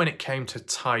 even when it came to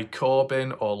Ty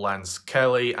Corbyn or Lance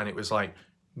Kelly, and it was like,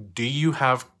 do you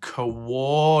have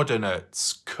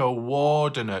coordinates,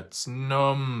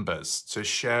 numbers to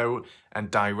show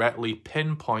and directly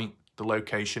pinpoint the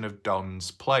location of Don's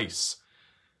place?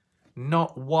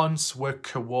 Not once were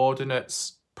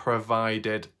coordinates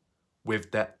provided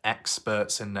with the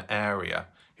experts in the area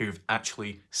who've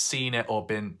actually seen it or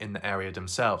been in the area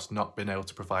themselves, not been able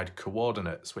to provide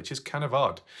coordinates, which is kind of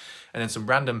odd. And then some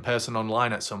random person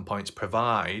online at some points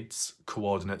provides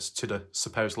coordinates to the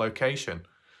supposed location.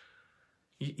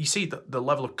 You see the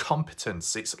level of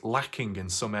competence, it's lacking in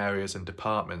some areas and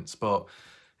departments, but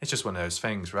it's just one of those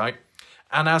things, right?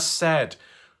 And as said,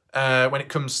 when it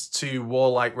comes to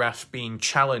WarLike Raf being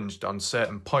challenged on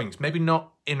certain points, maybe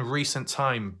not in recent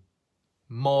time,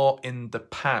 more in the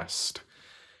past,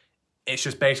 it's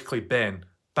just basically been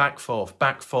back, forth,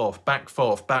 back, forth, back,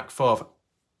 forth, back, forth.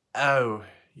 Oh,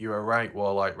 you were right,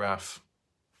 WarLike Raf.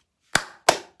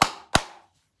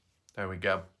 There we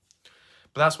go.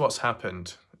 But that's what's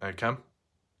happened, okay?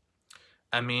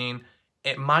 I mean,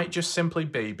 it might just simply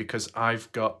be because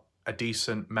I've got a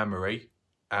decent memory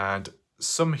and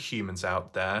some humans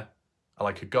out there are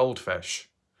like a goldfish.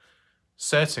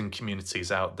 certain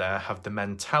communities out there have the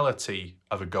mentality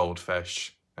of a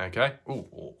goldfish, okay?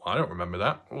 Oh, I don't remember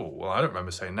that. Oh, well, I don't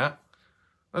remember saying that.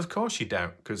 Of course you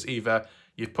don't, because either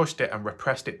you've pushed it and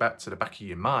repressed it back to the back of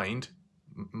your mind,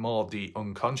 more the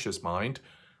unconscious mind,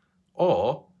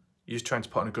 or you're just trying to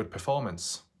put on a good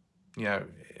performance. You know,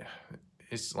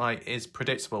 it's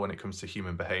predictable when it comes to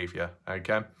human behaviour,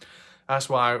 okay? That's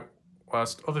why,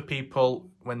 whilst other people,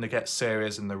 when they get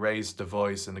serious and they raise the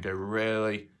voice and they go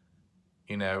really,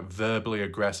 you know, verbally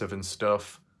aggressive and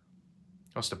stuff,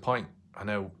 what's the point? I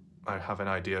know I have an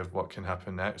idea of what can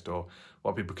happen next or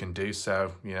what people can do,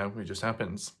 so, you know, it just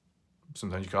happens.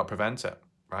 Sometimes you can't prevent it,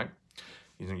 right?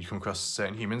 You come across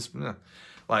certain humans,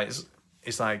 like,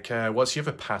 it's like, what's the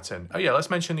other pattern? Oh yeah, let's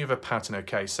mention the other pattern,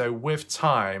 okay? So with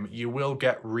time, you will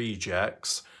get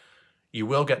rejects, you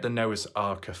will get the Noah's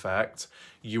Ark effect,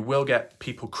 you will get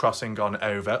people crossing on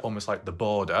over, almost like the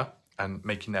border, and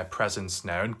making their presence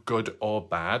known, good or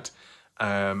bad.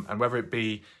 And whether it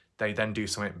be they then do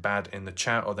something bad in the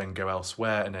chat or then go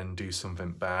elsewhere and then do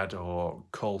something bad or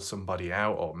call somebody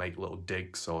out or make little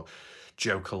digs or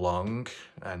joke along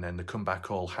and then they come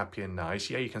back all happy and nice.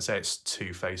 Yeah, you can say it's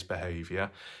two-faced behaviour.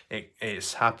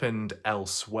 It's happened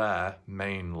elsewhere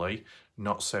mainly,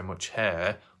 not so much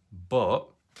here, but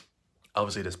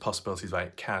obviously there's possibilities that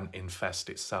it can infest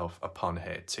itself upon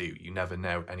here too. You never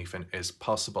know, anything is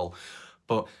possible.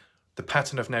 But the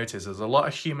pattern I've noticed, there's a lot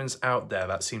of humans out there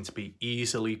that seem to be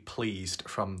easily pleased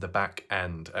from the back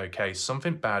end, okay?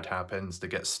 Something bad happens, they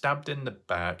get stabbed in the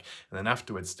back, and then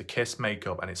afterwards the kiss make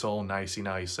up and it's all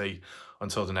nicey-nicey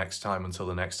until the next time, until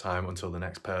the next time, until the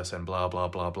next person, blah, blah,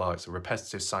 blah, blah. It's a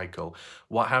repetitive cycle.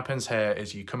 What happens here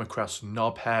is you come across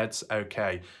knobheads,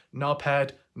 okay?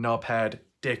 Knobhead,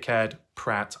 dickhead,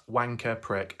 prat, wanker,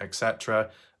 prick,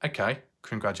 etc. Okay,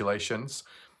 congratulations.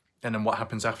 And then what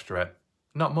happens after it?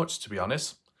 Not much, to be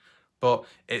honest, but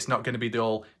it's not going to be the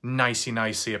all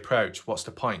nicey approach. What's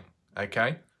the point?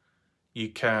 Okay, you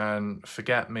can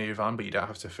forget, move on, but you don't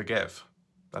have to forgive.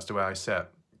 That's the way I see it.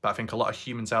 But I think a lot of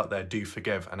humans out there do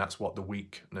forgive, and that's what the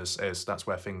weakness is. That's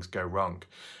where things go wrong,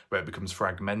 where it becomes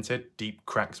fragmented, deep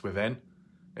cracks within,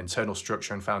 internal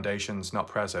structure and foundations not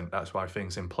present. That's why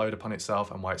things implode upon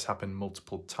itself and why it's happened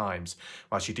multiple times.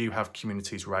 Whilst you do have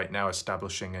communities right now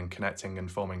establishing and connecting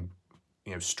and forming,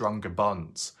 you know, stronger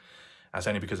bonds, as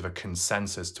only because of a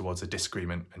consensus towards a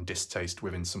disagreement and distaste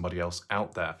within somebody else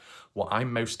out there. What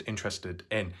I'm most interested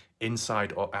in,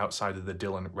 inside or outside of the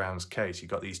Dylan Rounds case,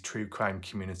 you've got these true crime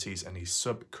communities and these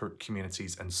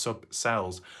sub-communities and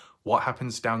sub-cells. What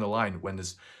happens down the line when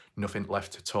there's nothing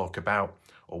left to talk about?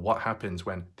 Or what happens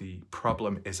when the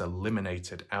problem is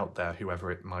eliminated out there,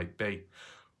 whoever it might be?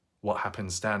 What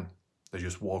happens then? They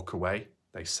just walk away,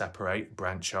 they separate,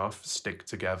 branch off, stick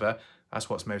together. That's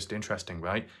what's most interesting,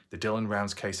 right? The Dylan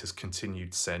Rounds case has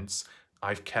continued since.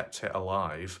 I've kept it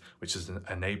alive, which has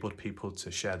enabled people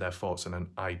to share their thoughts and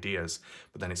ideas,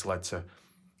 but then it's led to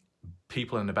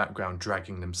people in the background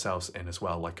dragging themselves in as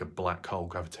well, like a black hole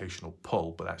gravitational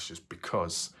pull, but that's just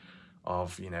because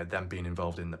of, you know, them being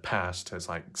involved in the past. It's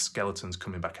like skeletons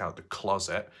coming back out of the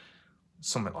closet,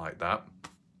 something like that.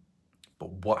 But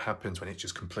what happens when it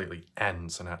just completely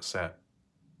ends and that's it?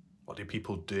 What do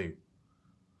people do?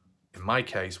 In my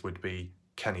case would be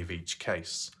Kenny Veach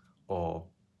case, or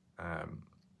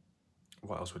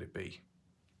what else would it be?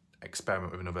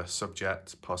 Experiment with another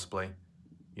subject, possibly.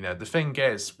 You know, the thing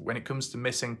is, when it comes to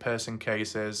missing person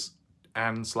cases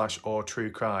and/or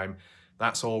true crime,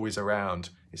 that's always around.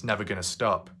 It's never going to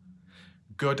stop.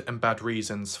 Good and bad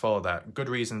reasons for that. Good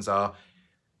reasons are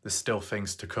there's still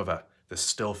things to cover. There's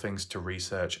still things to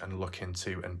research and look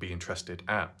into and be interested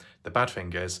at. The bad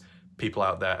thing is people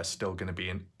out there are still going to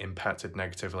be impacted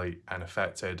negatively and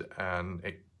affected, and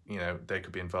it, you know, they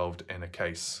could be involved in a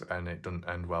case and it doesn't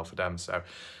end well for them. So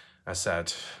as I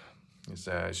said,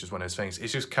 it's just one of those things.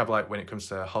 It's just kind of like when it comes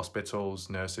to hospitals,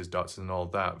 nurses, doctors and all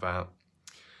that,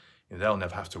 you know, they'll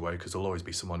never have to worry because there'll always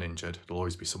be someone injured, there'll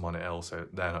always be someone ill, so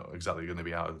they're not exactly going to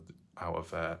be out of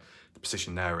the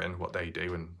position they're in, what they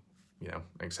do and, you know,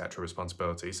 etc.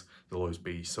 responsibilities. There'll always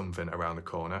be something around the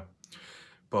corner.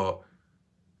 But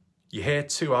you hear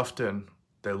too often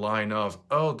the line of,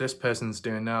 oh, this person's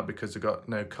doing that because they've got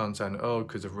no content, oh,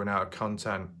 because they've run out of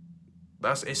content.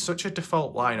 It's such a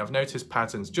default line. I've noticed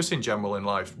patterns, just in general in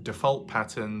life, default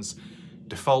patterns,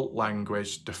 default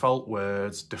language, default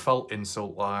words, default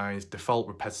insult lines, default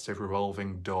repetitive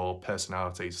revolving door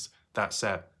personalities. That's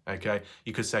it, okay?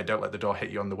 You could say, don't let the door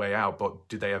hit you on the way out, but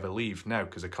do they ever leave? No,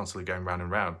 because they're constantly going round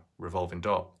and round, revolving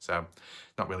door. So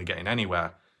not really getting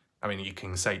anywhere. I mean, you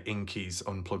can say Inky's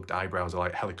unplugged eyebrows are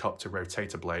like helicopter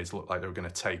rotator blades, look like they were going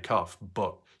to take off,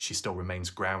 but she still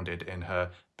remains grounded in her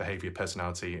behaviour,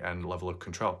 personality and level of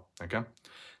control, okay?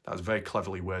 That was very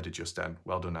cleverly worded just then.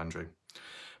 Well done, Andrew.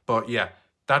 But yeah,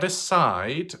 that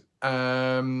aside,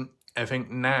 I think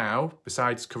now,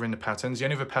 besides covering the patterns, the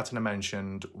only other pattern I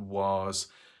mentioned was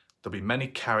there'll be many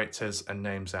characters and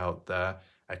names out there,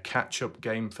 a catch-up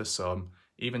game for some.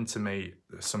 Even to me,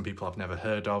 some people I've never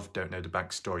heard of, don't know the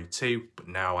backstory to, but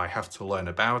now I have to learn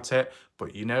about it.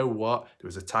 But you know what? There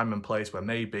was a time and place where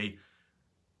maybe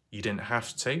you didn't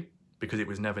have to because it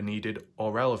was never needed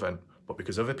or relevant. But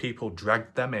because other people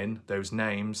dragged them in, those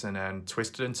names, and then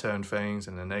twisted and turned things,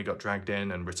 and then they got dragged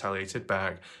in and retaliated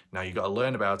back, now you got to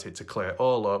learn about it to clear it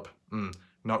all up.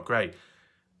 Not great.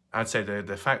 I'd say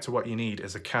the fact of what you need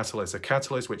is a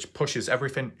catalyst which pushes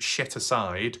everything shit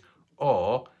aside,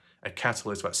 or a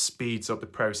catalyst that speeds up the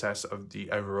process of the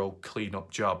overall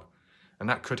clean-up job. And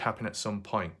that could happen at some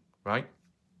point, right?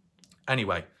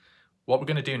 Anyway, what we're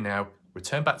going to do now,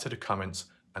 return back to the comments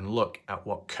and look at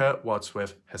what Kurt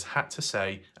Wadsworth has had to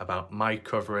say about my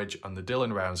coverage on the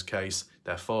Dylan Rounds case,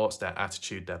 their thoughts, their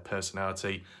attitude, their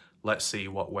personality. Let's see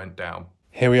what went down.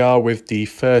 Here we are with the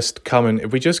first comment.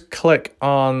 If we just click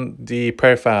on the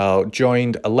profile,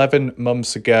 joined 11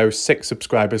 months ago, 6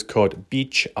 subscribers, called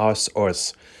Beach Us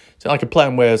Us. So like a play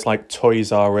on words like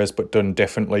Toys R Us, but done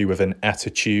differently with an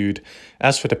attitude.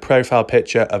 As for the profile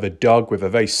picture of a dog with a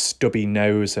very stubby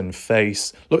nose and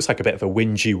face, looks like a bit of a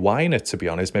whingy whiner, to be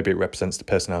honest. Maybe it represents the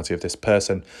personality of this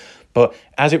person. But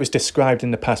as it was described in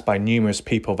the past by numerous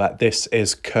people, that this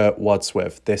is Kurt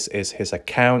Wadsworth, this is his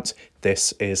account,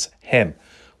 this is him.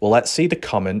 Well, let's see the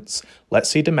comments, let's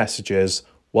see the messages,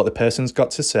 what the person's got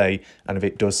to say, and if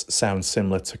it does sound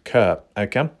similar to Kurt,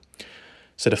 okay?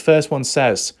 So the first one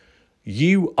says,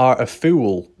 "You are a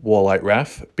fool, WarLike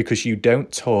Raf, because you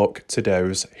don't talk to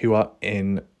those who are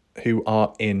in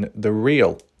the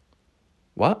real."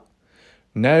 What?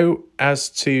 "Know as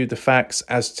to the facts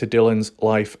as to Dylan's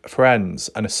life friends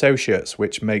and associates,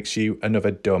 which makes you another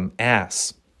dumb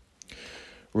ass."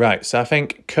 Right, so I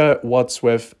think Kurt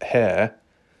Wadsworth here,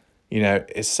 you know,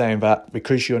 is saying that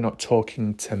because you're not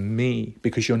talking to me,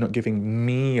 because you're not giving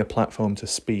me a platform to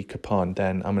speak upon,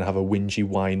 then I'm going to have a whingy,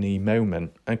 whiny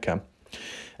moment. Okay.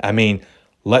 I mean,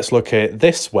 let's look at it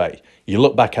this way. You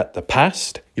look back at the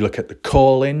past, you look at the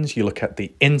call-ins, you look at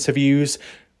the interviews,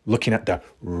 looking at the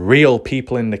real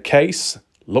people in the case.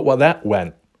 Look what that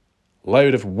went.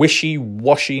 Load of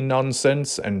wishy-washy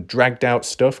nonsense and dragged out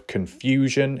stuff,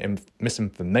 confusion, and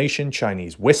misinformation,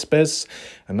 Chinese whispers,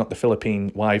 and not the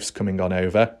Philippine wives coming on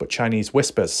over, but Chinese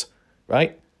whispers,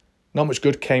 right? Not much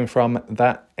good came from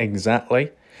that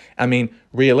exactly. I mean,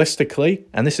 realistically,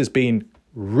 and this has been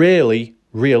really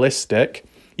realistic,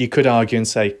 you could argue and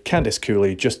say Candice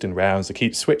Cooley, Justin Rounds, they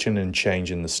keep switching and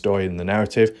changing the story and the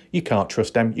narrative. You can't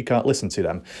trust them, you can't listen to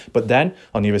them. But then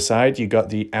on the other side, you got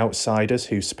the outsiders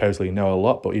who supposedly know a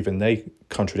lot, but even they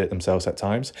contradict themselves at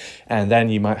times. And then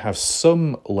you might have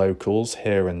some locals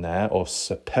here and there, or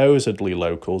supposedly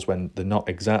locals when they're not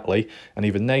exactly, and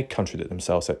even they contradict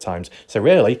themselves at times. So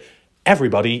really,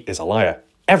 everybody is a liar.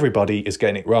 Everybody is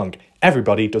getting it wrong.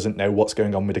 Everybody doesn't know what's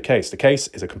going on with the case. The case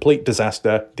is a complete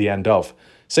disaster, the end of.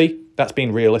 See, that's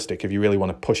being realistic if you really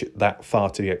want to push it that far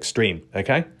to the extreme,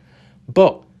 okay?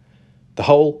 But the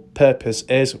whole purpose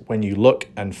is when you look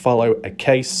and follow a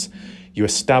case, you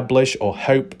establish or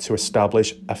hope to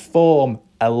establish a form,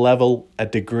 a level, a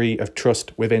degree of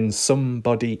trust within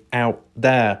somebody out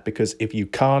there. Because if you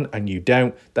can't and you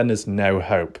don't, then there's no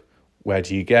hope. Where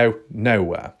do you go?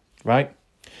 Nowhere, right?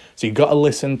 So you've got to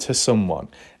listen to someone.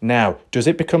 Now, does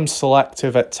it become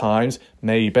selective at times?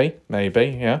 Maybe,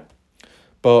 yeah.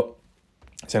 But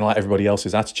it's like everybody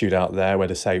else's attitude out there where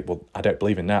they say, well, I don't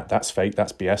believe in that. That's fake,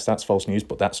 that's BS, that's false news,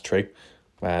 but that's true.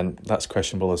 And that's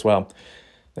questionable as well.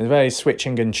 They're very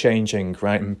switching and changing,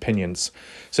 right, in opinions.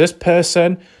 So this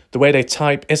person, the way they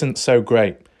type isn't so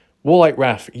great. WarLike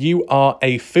Raf, you are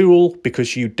a fool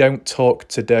because you don't talk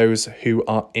to those who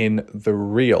are in the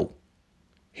real.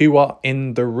 Who are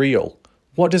in the real?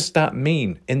 What does that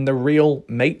mean? In the real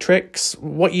matrix?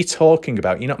 What are you talking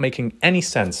about? You're not making any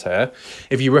sense here.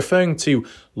 If you're referring to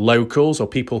locals or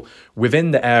people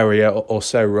within the area or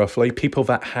so roughly, people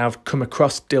that have come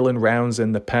across Dylan Rounds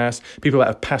in the past, people that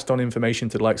have passed on information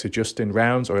to the likes of Justin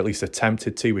Rounds, or at least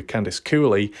attempted to with Candice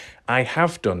Cooley, I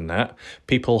have done that.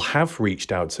 People have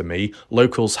reached out to me.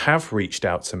 Locals have reached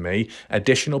out to me.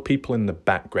 Additional people in the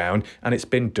background, and it's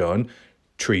been done,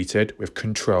 treated with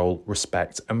control,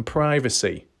 respect, and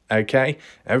privacy, okay?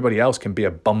 Everybody else can be a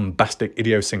bombastic,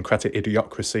 idiosyncratic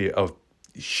idiocracy of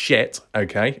shit,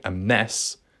 okay? A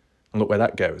mess. And look where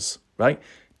that goes, right?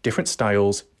 Different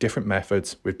styles, different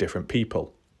methods with different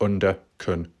people under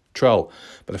control. control.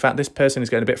 But the fact this person is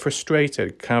getting a bit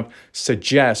frustrated kind of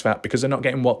suggests that because they're not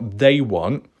getting what they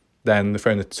want, then they're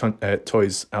throwing the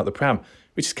toys out the pram,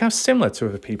 which is kind of similar to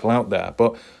other people out there.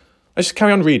 But let's just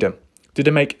carry on reading. Did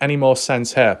it make any more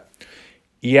sense here?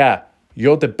 Yeah,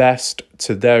 you're the best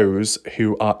to those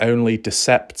who are only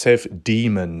deceptive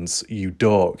demons, you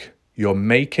dog. You're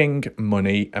making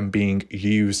money and being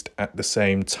used at the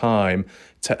same time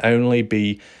to only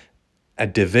be a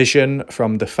division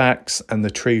from the facts and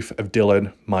the truth of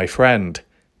Dylan, my friend.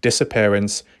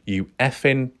 Disappearance, you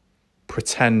effing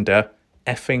pretender,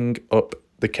 effing up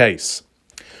the case.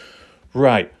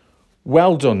 Right,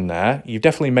 well done there. You've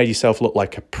definitely made yourself look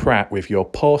like a prat with your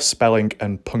poor spelling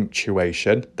and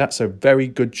punctuation. That's a very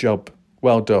good job.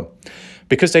 Well done.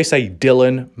 Because they say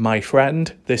Dylan, my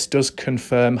friend, this does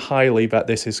confirm highly that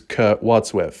this is Kurt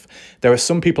Wadsworth. There are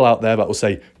some people out there that will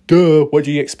say, duh, what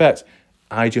do you expect?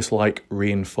 I just like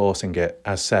reinforcing it,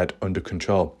 as said, under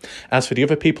control. As for the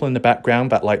other people in the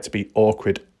background that like to be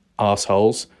awkward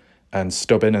arseholes and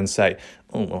stubborn and say,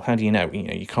 oh, well, how do you know?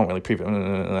 You can't really prove it.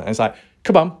 It's like,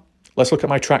 come on, let's look at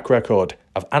my track record.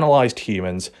 I've analysed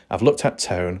humans, I've looked at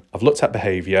tone, I've looked at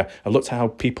behaviour, I've looked at how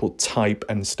people type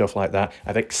and stuff like that.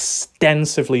 I've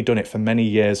extensively done it for many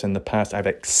years in the past. I've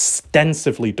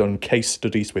extensively done case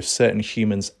studies with certain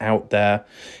humans out there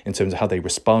in terms of how they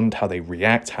respond, how they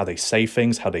react, how they say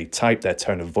things, how they type, their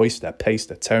tone of voice, their pace,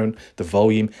 their tone, the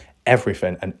volume,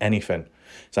 everything and anything.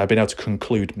 So I've been able to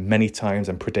conclude many times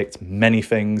and predict many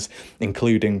things,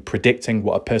 including predicting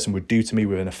what a person would do to me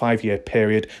within a 5-year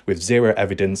period with zero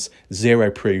evidence,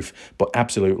 zero proof, but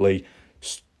absolutely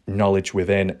knowledge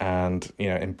within and, you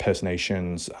know,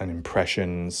 impersonations and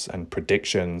impressions and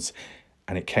predictions.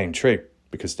 And it came true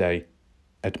because they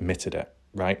admitted it,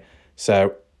 right?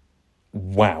 So,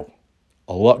 wow,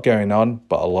 a lot going on,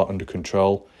 but a lot under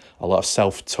control. A lot of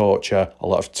self-torture, a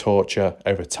lot of torture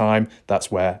over time.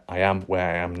 That's where I am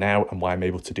now, and why I'm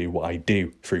able to do what I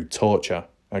do through torture,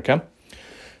 okay?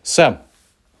 So,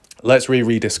 let's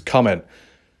reread this comment.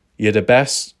 You're the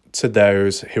best to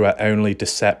those who are only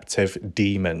deceptive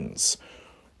demons.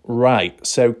 Right,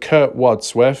 so Kurt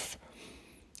Wadsworth,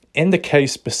 in the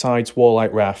case besides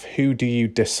WarLike Wrath, who do you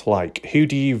dislike? Who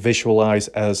do you visualise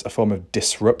as a form of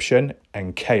disruption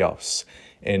and chaos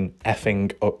in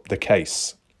effing up the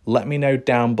case? Let me know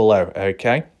down below,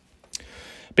 okay?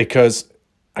 Because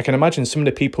I can imagine some of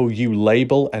the people you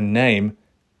label and name,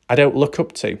 I don't look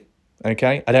up to,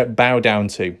 okay? I don't bow down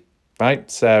to, right?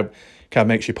 So kind of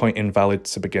makes your point invalid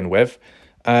to begin with.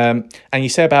 And you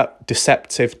say about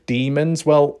deceptive demons.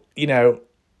 Well, you know,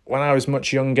 when I was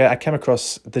much younger, I came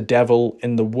across the devil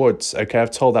in the woods, okay? I've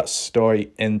told that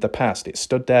story in the past. It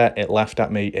stood there, it laughed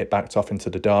at me, it backed off into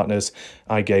the darkness.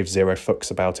 I gave zero fucks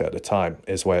about it at the time,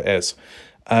 is where it is.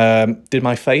 Did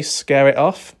my face scare it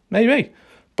off? Maybe.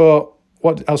 But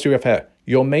what else do we have here?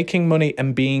 You're making money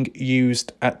and being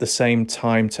used at the same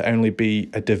time to only be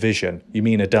a division. You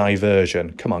mean a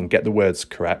diversion. Come on, get the words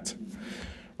correct.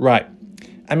 Right.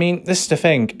 I mean, this is the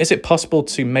thing. Is it possible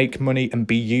to make money and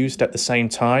be used at the same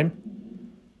time?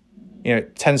 You know,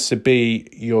 it tends to be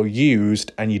you're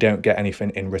used and you don't get anything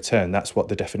in return. That's what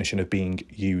the definition of being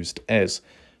used is.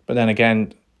 But then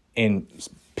again, in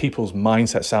people's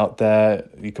mindsets out there,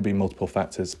 there could be multiple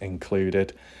factors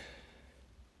included.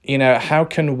 You know, how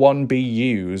can one be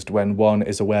used when one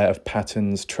is aware of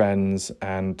patterns, trends,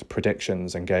 and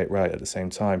predictions and get it right at the same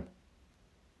time?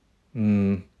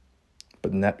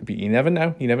 But you never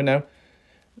know. You never know.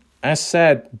 As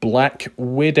said, Black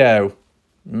Widow.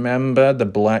 Remember the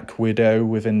Black Widow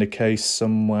within the case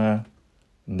somewhere?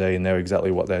 They know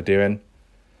exactly what they're doing.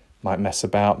 Might mess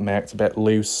about, may act a bit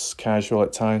loose, casual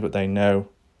at times, but they know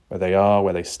where they are,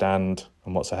 where they stand,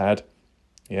 and what's ahead.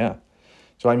 Yeah.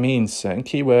 So I mean, certain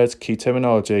keywords, key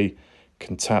terminology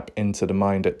can tap into the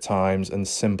mind at times and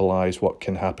symbolize what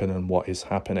can happen and what is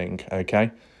happening,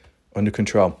 okay? Under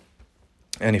control.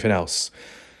 Anything else?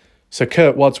 So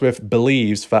Kurt Wadsworth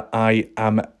believes that I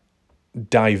am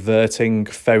diverting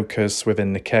focus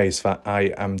within the case, that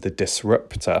I am the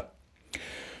disruptor.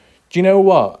 Do you know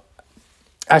what?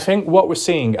 I think what we're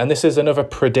seeing, and this is another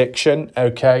prediction,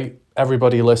 okay?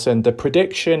 Everybody listen. The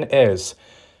prediction is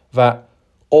that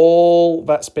all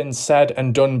that's been said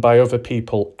and done by other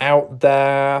people out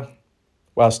there,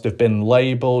 whilst they've been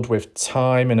labelled with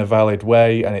time in a valid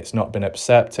way and it's not been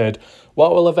accepted,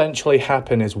 what will eventually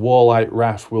happen is WarLike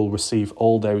Wrath will receive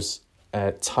all those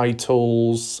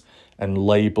titles and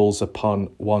labels upon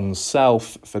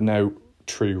oneself for no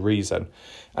true reason.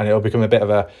 And it'll become a bit of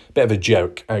a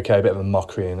joke, okay, a bit of a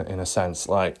mockery in a sense.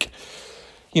 Like,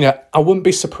 you know, I wouldn't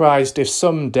be surprised if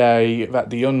someday that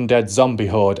the undead zombie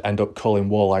horde end up calling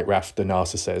WarLike Wrath the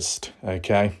narcissist,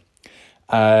 okay?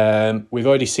 We've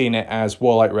already seen it as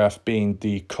WarLike Ref being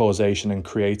the causation and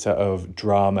creator of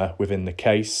drama within the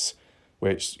case,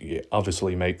 which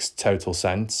obviously makes total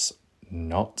sense.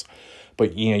 Not.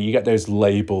 But, you know, you get those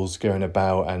labels going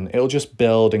about and it'll just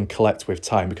build and collect with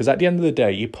time. Because at the end of the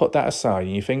day, you put that aside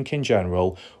and you think in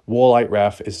general, WarLike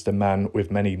Ref is the man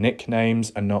with many nicknames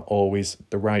and not always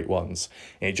the right ones.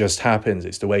 It just happens.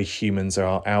 It's the way humans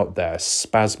are out there.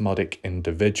 Spasmodic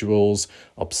individuals,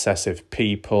 obsessive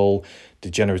people,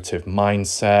 degenerative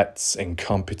mindsets,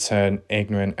 incompetent,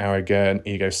 ignorant, arrogant,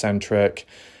 egocentric.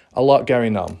 A lot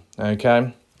going on,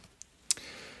 okay?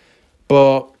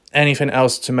 But anything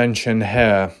else to mention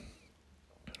here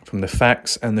from the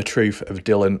facts and the truth of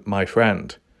Dylan, my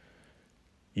friend?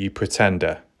 You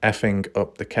pretender, effing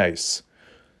up the case.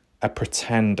 A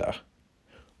pretender.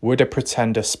 Would a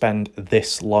pretender spend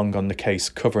this long on the case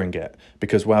covering it?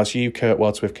 Because whilst you, Kurt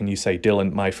Wadsworth, can you say,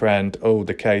 Dylan, my friend, oh,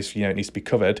 the case, you know, it needs to be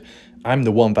covered. I'm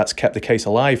the one that's kept the case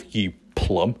alive, you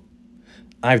plum.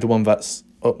 I'm the one that's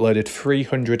uploaded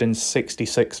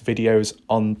 366 videos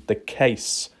on the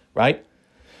case, right?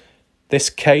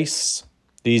 This case,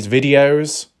 these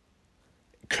videos,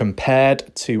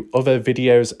 compared to other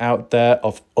videos out there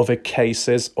of other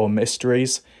cases or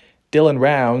mysteries, Dylan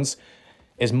Rounds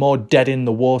is more dead in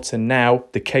the water now,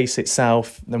 the case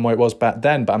itself, than what it was back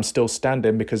then. But I'm still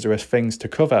standing because there are things to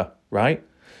cover, right?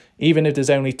 Even if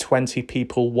there's only 20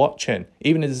 people watching,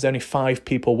 even if there's only 5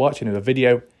 people watching, if a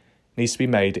video needs to be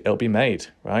made, it'll be made,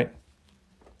 right?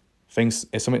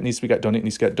 If something needs to get done, it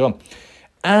needs to get done.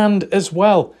 And as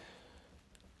well,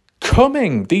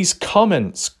 these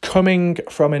comments coming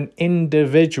from an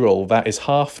individual that is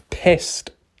half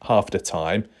pissed half the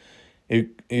time,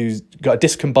 who's got a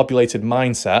discombobulated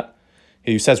mindset,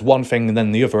 who says one thing and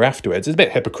then the other afterwards. It's a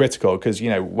bit hypocritical because, you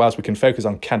know, whilst we can focus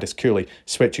on Candice Cooley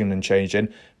switching and changing,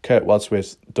 Kurt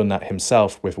Wadsworth's done that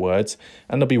himself with words.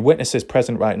 And there'll be witnesses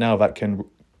present right now that can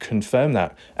confirm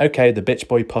that. Okay, the bitch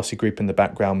boy posse group in the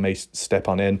background may step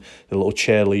on in, the little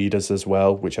cheerleaders as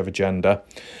well, whichever gender.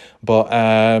 But,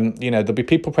 you know, there'll be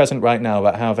people present right now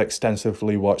that have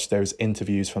extensively watched those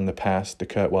interviews from the past, the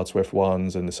Kurt Wadsworth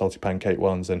ones and the Salty Pancake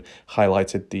ones, and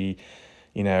highlighted the,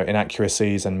 you know,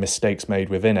 inaccuracies and mistakes made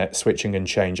within it, switching and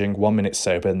changing, 1 minute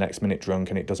sober, next minute drunk,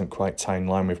 and it doesn't quite tie in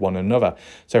line with one another.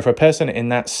 So for a person in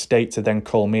that state to then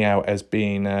call me out as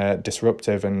being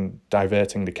disruptive and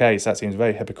diverting the case, that seems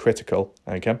very hypocritical,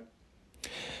 okay?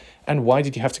 And why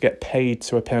did you have to get paid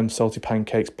to appear on Salty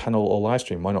Pancakes panel or live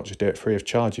stream? Why not just do it free of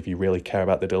charge if you really care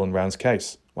about the Dylan Rounds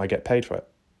case? Why get paid for it?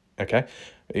 Okay?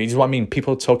 This is what I mean.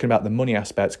 People talking about the money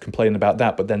aspect, complaining about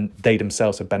that, but then they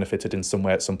themselves have benefited in some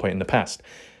way at some point in the past.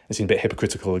 It seems a bit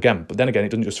hypocritical again. But then again, it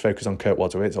doesn't just focus on Kurt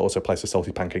Wadsworth. It also applies to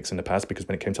Salty Pancakes in the past, because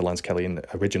when it came to Lance Kelly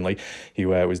originally, he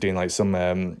was doing like some,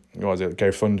 what was it,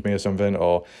 GoFundMe or something,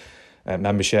 or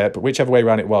membership, whichever way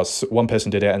around it was. One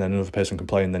person did it and then another person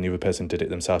complained, then the other person did it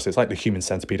themselves. So it's like the human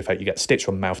centipede effect. You get stitched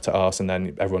from mouth to arse and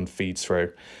then everyone feeds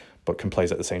through but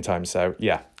complains at the same time. So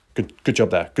yeah, good job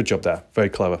there. Good job there. Very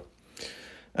clever.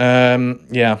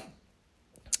 Yeah.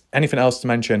 Anything else to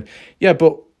mention? Yeah,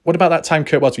 but what about that time,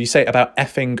 Kurt Wadsworth? You say about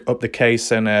effing up the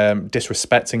case and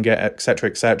disrespecting it, etc.,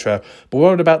 etc. But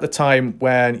what about the time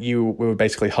when you were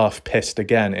basically half pissed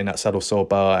again in that Saddle Sore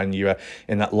bar, and you were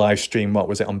in that live stream, what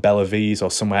was it, on Bella V's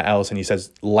or somewhere else, and you said,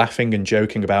 laughing and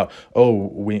joking about, oh,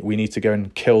 we need to go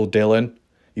and kill Dylan,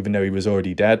 even though he was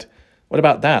already dead. What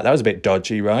about that? That was a bit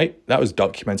dodgy, right? That was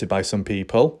documented by some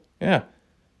people. Yeah.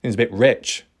 It was a bit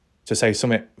rich to say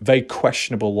something very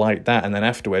questionable like that, and then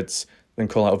afterwards, then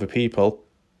call out other people.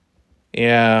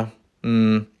 Yeah.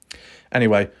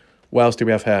 Anyway, what else do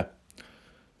we have here?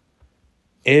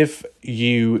 If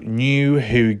you knew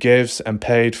who gives and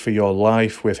paid for your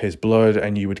life with his blood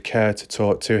and you would care to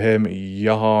talk to him,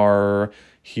 yar,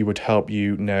 he would help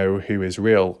you know who is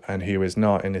real and who is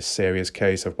not. In this serious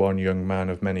case of one young man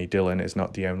of many, Dylan is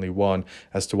not the only one.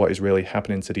 As to what is really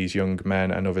happening to these young men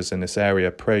and others in this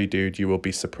area, pray, dude, you will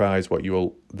be surprised what you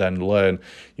will then learn.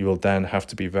 You will then have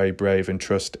to be very brave and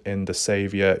trust in the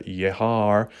Saviour,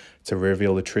 Yehar, to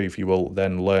reveal the truth. You will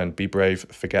then learn. Be brave,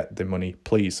 forget the money,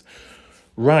 please.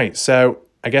 Right, so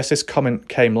I guess this comment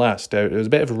came last. There was a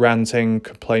bit of ranting,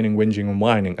 complaining, whinging and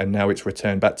whining, and now it's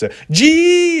returned back to,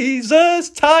 Jesus,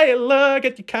 Tyler,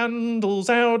 get your candles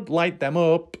out, light them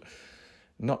up.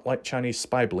 Not like Chinese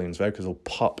spy balloons, though, because they'll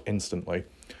pop instantly.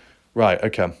 Right,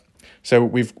 okay. So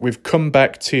we've come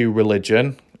back to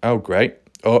religion. Oh, great.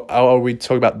 Or we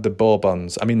talk about the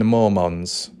Bourbons, the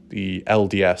Mormons, the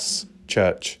LDS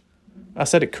church. I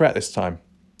said it correct this time.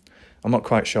 I'm not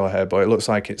quite sure here, but it looks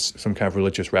like it's some kind of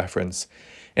religious reference.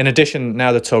 In addition,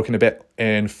 now they're talking a bit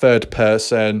in third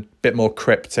person, a bit more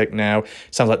cryptic now.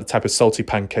 Sounds like the type of salty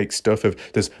pancake stuff of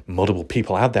there's multiple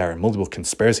people out there and multiple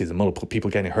conspiracies and multiple people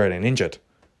getting hurt and injured.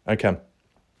 Okay.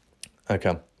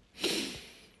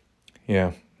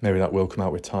 Yeah, maybe that will come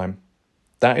out with time.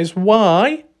 That is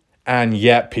why, and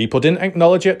yet people didn't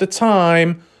acknowledge it at the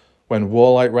time, when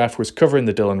WarLike Ref was covering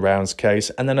the Dylan Rounds case,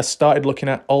 and then I started looking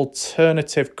at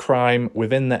alternative crime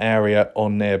within the area or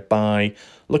nearby,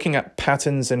 looking at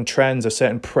patterns and trends of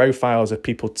certain profiles of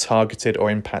people targeted or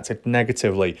impacted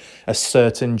negatively, a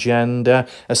certain gender,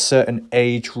 a certain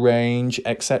age range,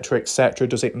 etc., etc.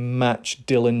 Does it match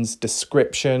Dylan's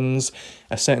descriptions?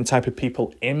 A certain type of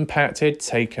people impacted,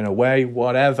 taken away,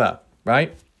 whatever,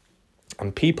 right?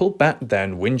 And people back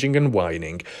then whinging and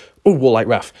whining, oh, WarLike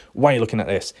Raf, why are you looking at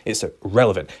this? It's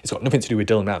irrelevant. It's got nothing to do with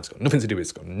Dylan Rounds. It's got nothing to do with it.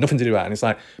 It's got nothing to do with that. And it's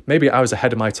like, maybe I was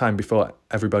ahead of my time before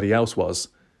everybody else was,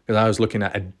 because I was looking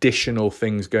at additional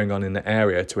things going on in the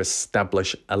area to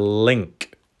establish a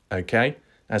link, okay?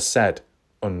 As said,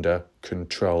 under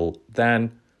control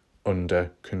then,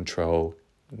 under control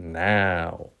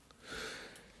now.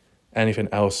 Anything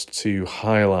else to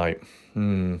highlight?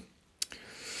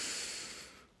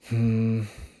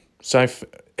 So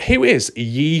who is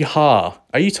Yeehaw?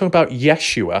 Are you talking about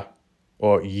Yeshua?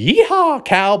 Or Yeehaw,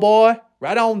 cowboy?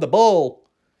 Right on the bull.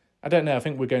 I don't know. I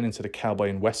think we're going into the cowboy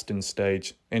and western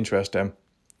stage. Interesting.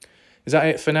 Is that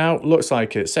it for now? Looks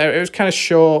like it. So it was kind of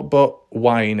short but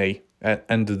whiny at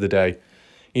the end of the day.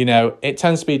 You know, it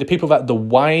tends to be the people that are the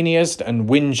whiniest and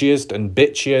whingiest and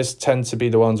bitchiest tend to be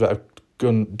the ones that have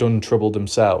done trouble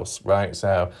themselves, right?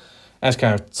 So that's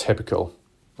kind of typical.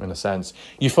 In a sense,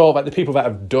 you thought that the people that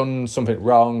have done something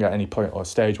wrong at any point or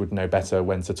stage would know better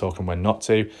when to talk and when not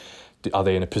to. Are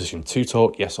they in a position to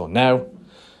talk, yes or no?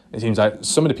 It seems like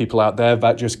some of the people out there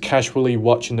that just casually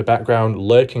watch in the background,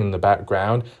 lurking in the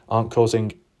background, aren't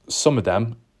causing, some of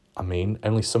them, I mean,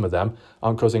 only some of them,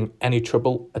 aren't causing any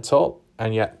trouble at all.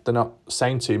 And yet they're not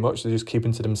saying too much, they're just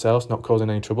keeping to themselves, not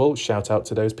causing any trouble. Shout out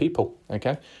to those people,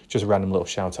 okay? Just a random little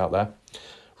shout out there.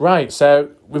 Right, so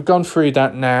we've gone through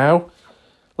that now.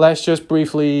 Let's just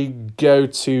briefly go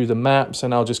to the maps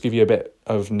and I'll just give you a bit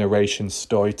of narration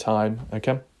story time,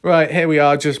 okay? Right, here we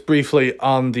are just briefly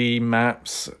on the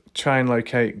maps. Try and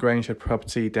locate Grange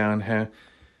property down here.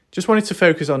 Just wanted to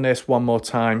focus on this one more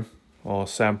time or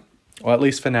so, or at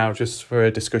least for now, just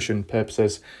for discussion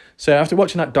purposes. So after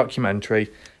watching that documentary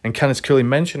and Candice Cooley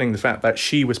mentioning the fact that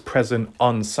she was present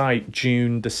on site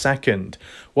June the 2nd,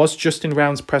 was Justin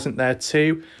Rounds present there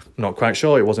too? Not quite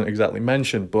sure, it wasn't exactly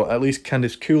mentioned, but at least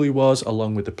Candice Cooley was,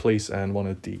 along with the police and one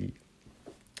of the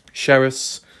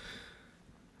sheriffs,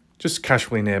 just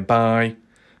casually nearby.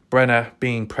 Brenna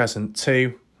being present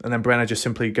too, and then Brenna just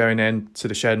simply going in to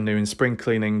the shed and doing spring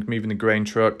cleaning, moving the grain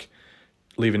truck,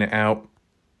 leaving it out.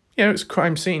 You know, it's a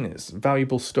crime scene, it's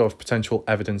valuable stuff, potential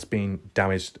evidence being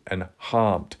damaged and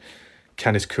harmed.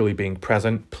 Candice Cooley being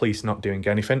present, police not doing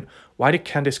anything. Why did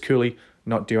Candice Cooley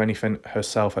not do anything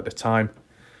herself at the time?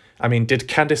 I mean, did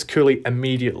Candice Cooley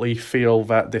immediately feel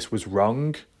that this was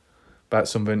wrong? That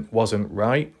something wasn't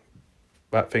right?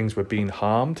 That things were being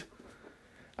harmed?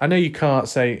 I know you can't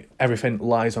say everything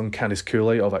lies on Candice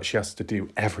Cooley or that she has to do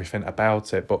everything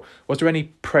about it, but was there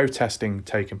any protesting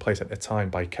taking place at the time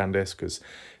by Candice? Because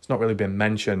it's not really been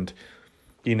mentioned.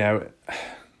 You know,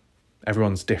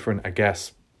 everyone's different, I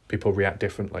guess. People react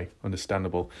differently,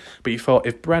 understandable. But you thought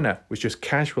if Brenna was just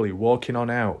casually walking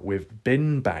on out with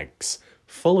bin bags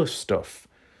full of stuff,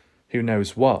 who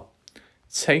knows what,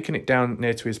 taking it down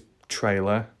near to his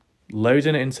trailer,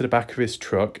 loading it into the back of his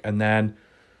truck, and then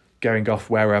going off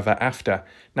wherever after.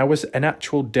 Now, was an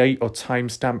actual date or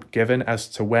timestamp given as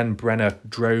to when Brenna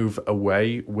drove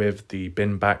away with the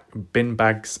bin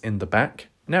bags in the back?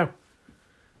 No.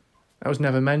 That was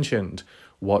never mentioned.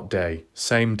 What day?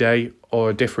 Same day or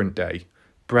a different day?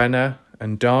 Brenna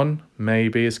and Don,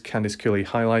 maybe, as Candice Cooley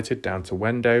highlighted, down to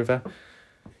Wendover.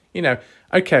 You know,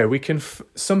 okay, we can.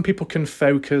 Some people can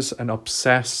focus and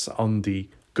obsess on the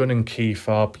gun and key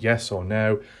fob, yes or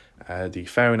no, the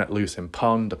phone at Lucin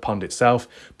Pond, the pond itself,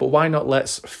 but why not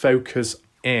let's focus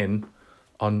in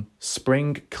on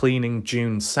spring cleaning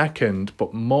June 2nd,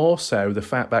 but more so the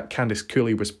fact that Candice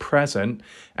Cooley was present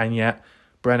and yet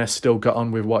Brenna still got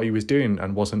on with what he was doing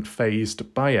and wasn't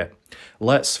fazed by it.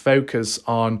 Let's focus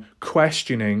on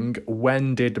questioning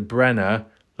when did Brenna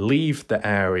leave the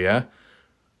area,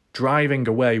 driving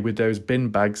away with those bin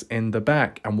bags in the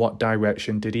back, and what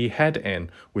direction did he head in?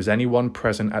 Was anyone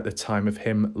present at the time of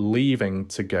him leaving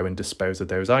to go and dispose of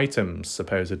those items,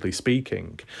 supposedly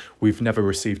speaking? We've never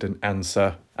received an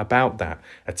answer about that.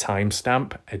 A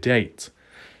timestamp, a date.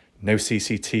 No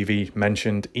CCTV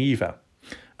mentioned either.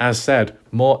 As said,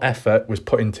 more effort was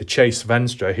put into Chase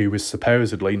Venstra, who was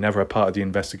supposedly never a part of the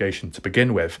investigation to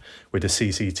begin with the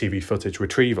CCTV footage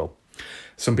retrieval.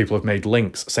 Some people have made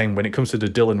links saying when it comes to the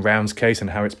Dylan Rounds case and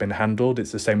how it's been handled,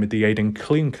 it's the same with the Aidan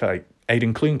Clean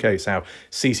case, how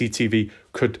CCTV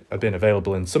could have been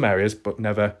available in some areas but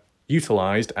never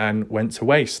utilised and went to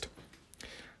waste.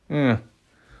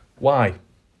 Why?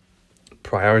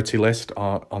 Priority list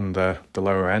are on the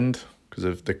lower end because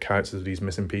of the characters of these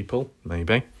missing people,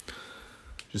 maybe.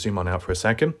 Just zoom on out for a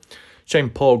second. Shame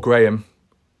Paul Graham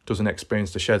doesn't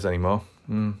experience the sheds anymore.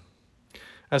 As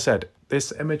I said,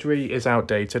 this imagery is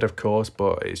outdated, of course,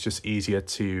 but it's just easier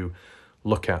to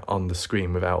look at on the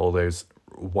screen without all those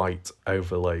white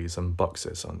overlays and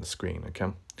boxes on the screen,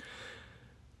 okay?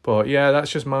 But yeah,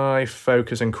 that's just my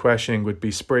focus and questioning would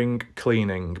be spring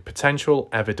cleaning, potential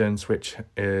evidence which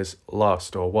is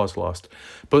lost or was lost.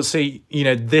 But see, you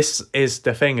know, this is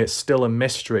the thing, it's still a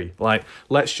mystery. Like,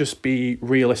 let's just be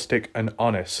realistic and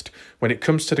honest. When it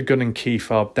comes to the gun and key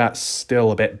fob, that's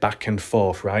still a bit back and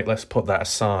forth, right? Let's put that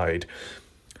aside.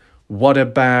 What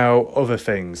about other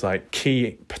things like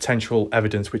key potential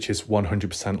evidence which is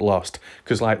 100% lost?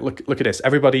 Because like, look at this.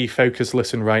 Everybody focus,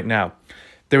 listen right now.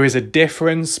 There is a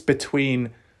difference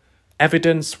between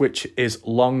evidence which is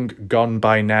long gone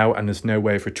by now and there's no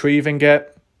way of retrieving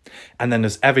it, and then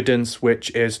there's evidence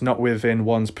which is not within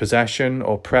one's possession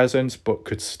or presence but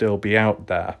could still be out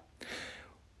there.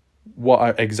 What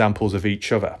are examples of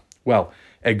each other? Well,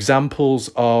 examples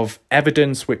of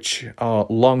evidence which are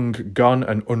long gone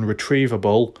and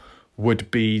unretrievable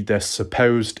would be the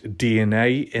supposed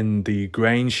DNA in the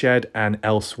grain shed and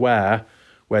elsewhere,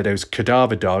 where those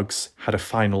cadaver dogs had a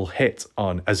final hit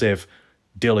on, as if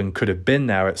Dylan could have been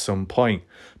there at some point.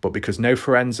 But because no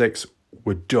forensics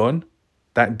were done,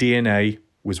 that DNA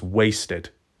was wasted,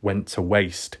 went to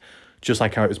waste. Just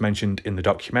like how it was mentioned in the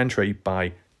documentary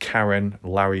by Karen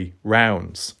Larry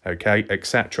Rounds, okay,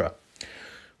 etc.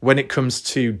 When it comes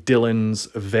to Dylan's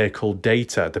vehicle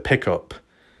data, the pickup,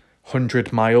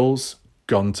 100 miles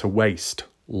gone to waste,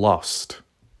 lost.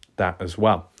 That as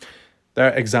well. There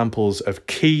are examples of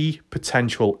key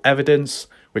potential evidence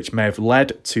which may have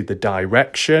led to the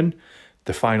direction,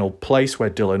 the final place where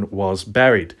Dylan was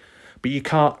buried. But you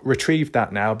can't retrieve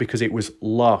that now because it was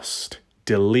lost,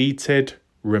 deleted,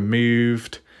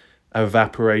 removed,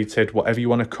 evaporated, whatever you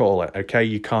want to call it, okay?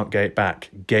 You can't get it back.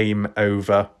 Game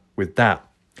over with that.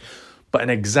 But an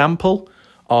example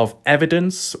of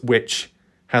evidence which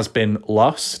has been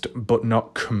lost but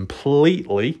not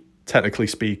completely, technically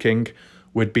speaking,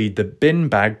 would be the bin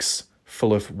bags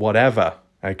full of whatever,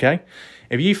 okay?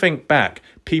 If you think back,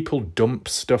 people dump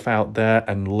stuff out there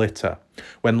and litter.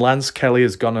 When Lance Kelly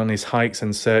has gone on his hikes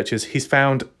and searches, he's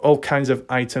found all kinds of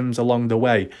items along the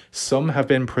way. Some have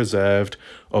been preserved,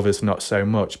 others not so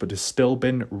much, but there's still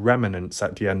been remnants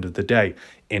at the end of the day,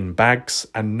 in bags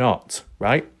and not,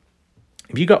 right?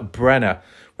 If you got Brenner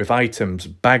with items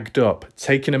bagged up,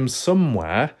 taking them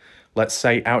somewhere, let's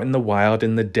say out in the wild,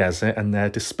 in the desert, and they're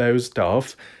disposed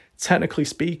of, technically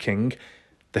speaking,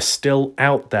 they're still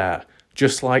out there,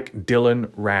 just like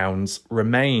Dylan Rounds'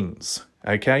 remains,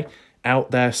 okay?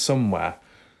 Out there somewhere.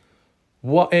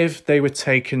 What if they were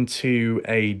taken to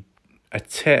a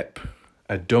tip,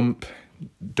 a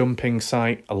dumping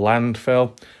site, a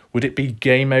landfill? Would it be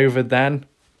game over then?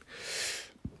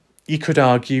 You could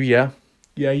argue, yeah.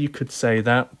 Yeah, you could say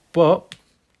that, but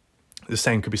the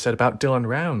same could be said about Dylan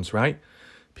Rounds, right?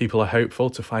 People are hopeful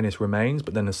to find his remains,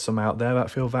 but then there's some out there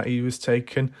that feel that he was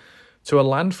taken to a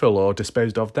landfill or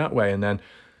disposed of that way, and then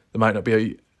it might not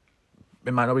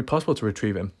be possible to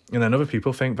retrieve him. And then other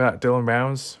people think that Dylan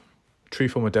Rounds, true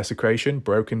form of desecration,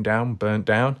 broken down, burnt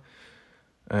down,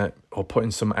 or put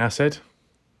in some acid.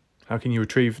 How can you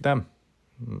retrieve them?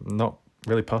 Not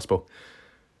really possible.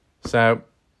 So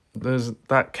there's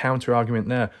that counter argument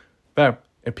there. Though,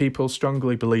 if people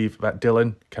strongly believe that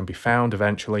Dylan can be found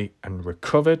eventually and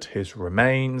recovered, his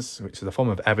remains, which is a form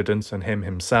of evidence, and him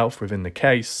himself within the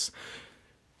case,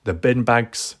 the bin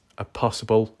bags are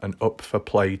possible and up for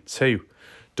play too.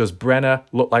 Does Brenner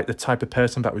look like the type of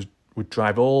person that would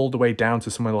drive all the way down to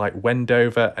somewhere like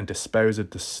Wendover and dispose of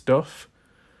the stuff?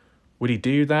 Would he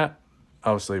do that?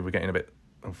 Obviously, we're getting a bit...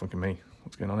 Oh, fucking me.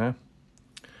 What's going on here?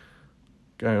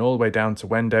 Going all the way down to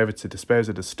Wendover to dispose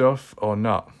of the stuff or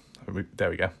not? There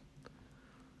we go.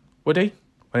 Would he?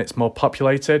 When it's more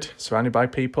populated, surrounded by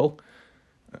people?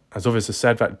 As others have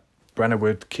said, that Brenner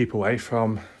would keep away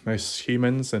from most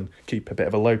humans and keep a bit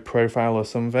of a low profile or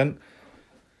something.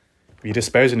 If you're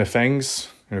disposing of things,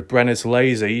 and if Brenner's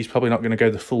lazy, he's probably not going to go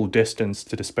the full distance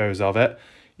to dispose of it.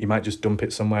 You might just dump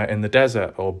it somewhere in the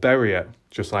desert or bury it,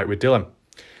 just like with Dylan.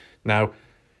 Now,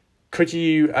 could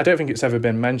you, I don't think it's ever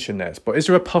been mentioned this, but is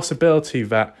there a possibility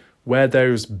that where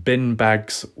those bin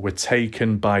bags were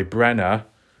taken by Brenner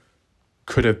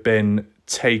could have been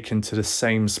taken to the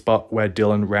same spot where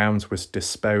Dylan Rounds was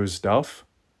disposed of?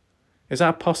 Is that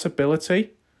a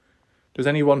possibility? Does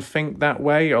anyone think that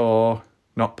way, or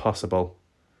not possible?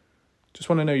 Just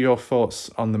want to know your thoughts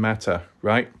on the matter,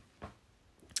 right?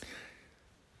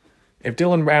 If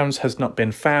Dylan Rounds has not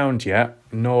been found yet,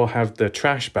 nor have the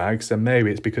trash bags, then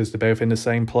maybe it's because they're both in the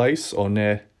same place or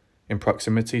near in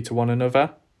proximity to one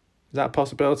another. Is that a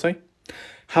possibility?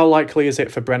 How likely is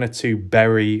it for Brenner to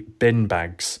bury bin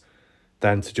bags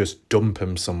than to just dump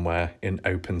them somewhere in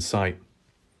open sight?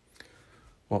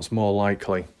 What's more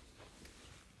likely?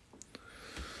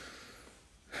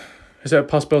 Is there a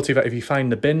possibility that if you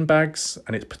find the bin bags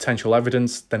and it's potential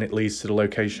evidence, then it leads to the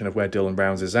location of where Dylan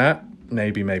Rounds is at?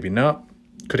 Maybe, maybe not.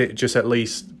 Could it just at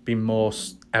least be more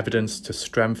evidence to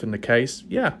strengthen the case?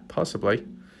 Yeah, possibly.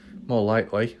 More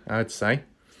likely, I'd say.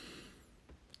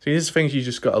 So these are things you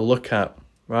just got to look at,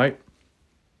 right?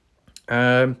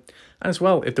 And as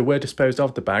well, if they were disposed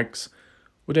of the bags,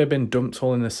 would they have been dumped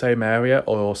all in the same area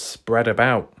or spread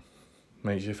about?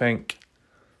 Makes you think.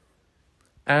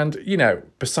 And, you know,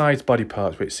 besides body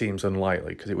parts, which seems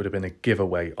unlikely because it would have been a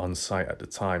giveaway on site at the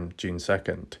time, June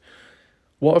 2nd,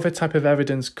 what other type of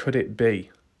evidence could it be?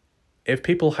 If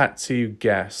people had to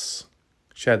guess,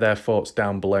 share their thoughts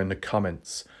down below in the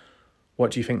comments.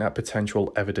 What do you think that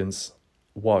potential evidence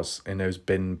was in those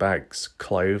bin bags?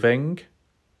 Clothing?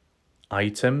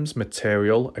 Items?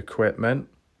 Material? Equipment?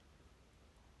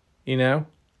 You know?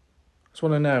 I just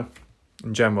want to know,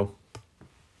 in general.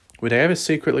 Were they ever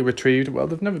secretly retrieved? Well,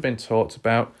 they've never been talked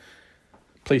about.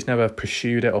 Police never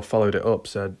pursued it or followed it up,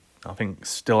 so I think it's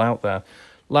still out there.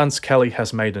 Lance Kelly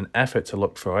has made an effort to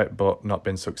look for it, but not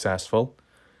been successful.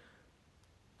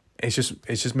 It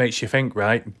just makes you think,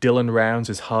 right? Dylan Rounds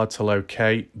is hard to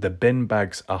locate. The bin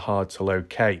bags are hard to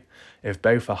locate. If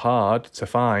both are hard to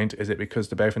find, is it because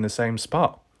they're both in the same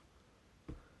spot?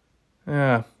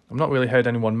 Yeah, I've not really heard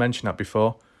anyone mention that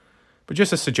before. But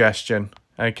just a suggestion,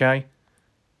 okay?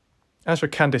 As for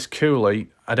Candice Cooley,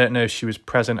 I don't know if she was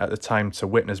present at the time to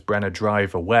witness Brenner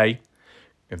drive away.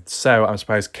 If so, I'm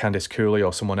surprised Candice Cooley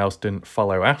or someone else didn't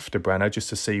follow after Brenner just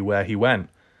to see where he went.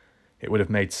 It would have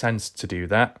made sense to do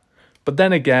that. But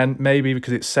then again, maybe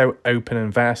because it's so open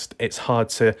and vast, it's hard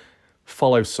to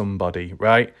follow somebody,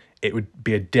 right? It would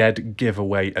be a dead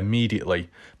giveaway immediately.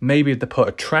 Maybe if they put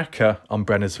a tracker on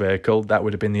Brenner's vehicle, that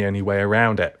would have been the only way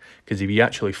around it. Because if he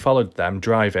actually followed them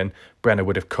driving, Brenner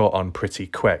would have caught on pretty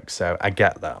quick. So I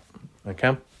get that,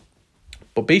 okay?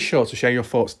 But be sure to share your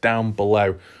thoughts down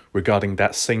below regarding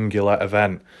that singular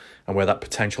event and where that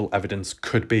potential evidence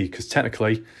could be. Because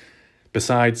technically,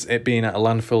 besides it being at a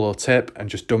landfill or tip and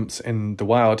just dumped in the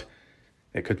wild,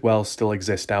 it could well still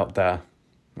exist out there,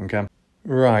 okay?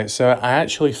 Right, so I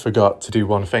actually forgot to do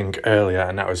one thing earlier,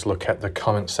 and that was look at the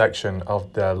comment section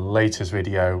of the latest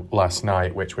video last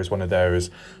night, which was one of those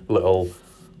little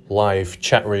live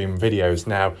chat room videos.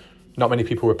 Now, not many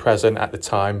people were present at the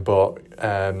time, but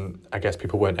I guess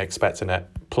people weren't expecting it.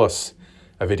 Plus,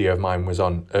 a video of mine was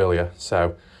on earlier,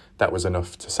 so that was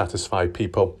enough to satisfy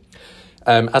people.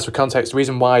 As for context, the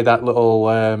reason why that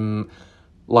little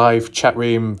live chat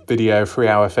room video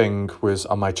 3-hour thing was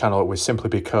on my channel was simply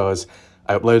because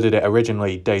I uploaded it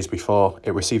originally days before.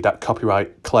 It received that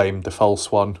copyright claim, the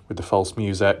false one with the false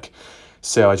music.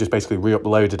 So I just basically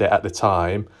re-uploaded it at the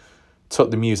time,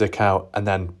 took the music out and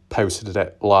then posted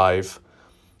it live.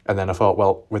 And then I thought,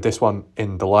 well, with this one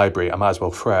in the library, I might as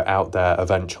well throw it out there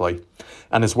eventually.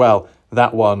 And as well,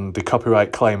 that one, the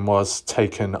copyright claim was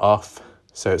taken off.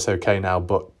 So it's okay now,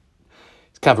 but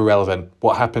it's kind of irrelevant.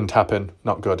 What happened,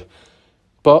 not good.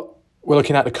 But we're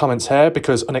looking at the comments here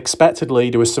because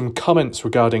unexpectedly there was some comments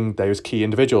regarding those key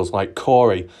individuals like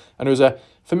Corey. And there was a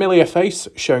familiar face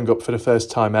showing up for the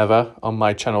first time ever on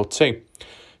my channel too.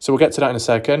 So we'll get to that in a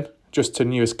second. Just to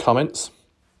newest comments.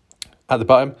 At the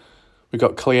bottom, we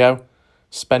got Cleo.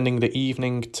 Spending the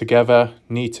evening together.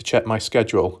 Need to check my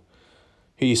schedule.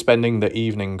 Who are you spending the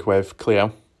evening with,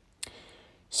 Cleo?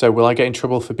 So will I get in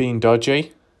trouble for being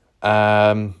dodgy?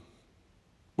 Well,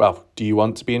 do you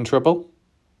want to be in trouble?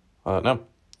 I don't know.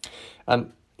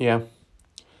 And yeah,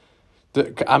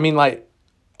 I mean, like,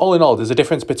 all in all, there's a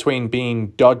difference between being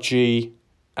dodgy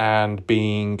and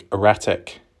being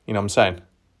erratic. You know what I'm saying?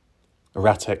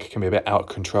 Erratic can be a bit out of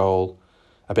control,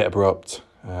 a bit abrupt,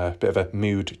 a bit of a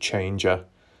mood changer,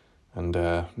 and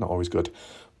not always good.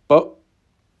 But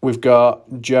we've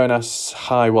got Jonas,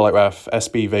 hi WarLike Ref,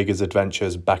 SB Vega's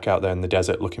Adventures back out there in the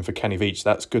desert looking for Kenny Veach.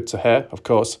 That's good to hear, of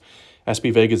course.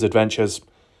 SB Vega's Adventures,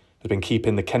 has been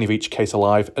keeping the Kenny Veach case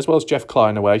alive, as well as Jeff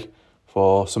Klein away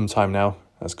for some time now.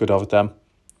 That's good of them.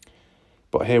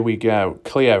 But here we go.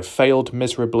 Cleo failed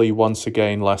miserably once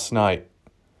again last night.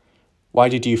 Why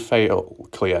did you fail,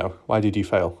 Cleo? Why did you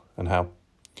fail and how?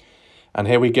 And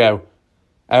here we go.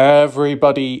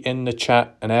 Everybody in the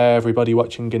chat and everybody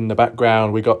watching in the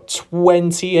background. We got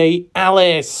 28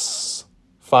 Alice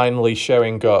finally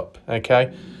showing up,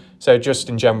 okay? So just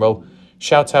in general,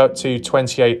 shout out to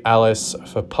 28 Alice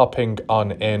for popping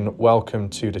on in. Welcome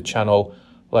to the channel.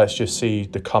 Let's just see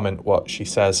the comment, what she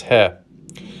says here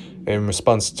in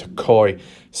response to Corey.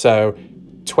 So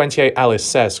 28 Alice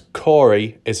says,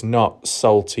 Corey is not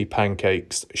salty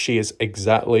pancakes. She is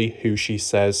exactly who she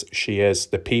says she is.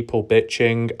 The people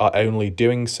bitching are only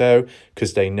doing so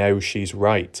because they know she's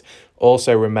right.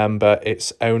 Also remember,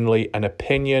 it's only an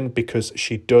opinion because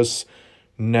she does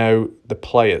know the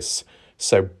players.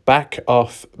 So back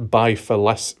off by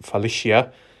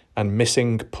Felicia and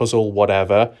missing puzzle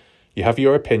whatever. You have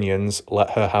your opinions,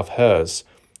 let her have hers.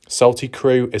 Salty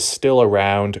Crew is still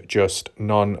around, just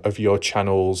none of your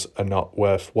channels are not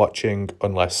worth watching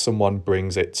unless someone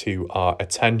brings it to our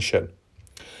attention.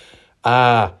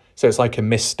 Ah, so it's like a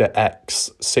Mr.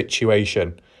 X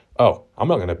situation. Oh, I'm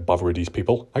not going to bother with these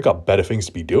people. I got better things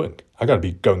to be doing. I got to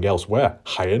be going elsewhere.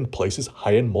 High-end places,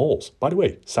 high-end malls. By the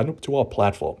way, sign up to our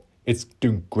platform. It's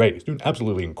doing great. It's doing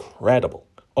absolutely incredible.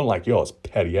 Unlike yours,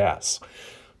 petty ass.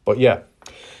 But yeah,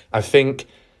 I think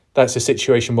that's the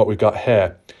situation what we've got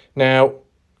here. Now,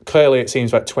 clearly it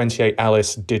seems like 28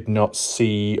 Alice did not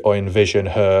see or envision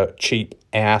her cheap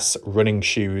ass running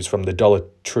shoes from the Dollar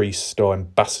Tree store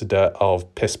ambassador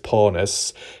of piss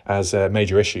poorness as a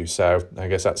major issue. So I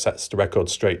guess that sets the record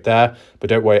straight there. But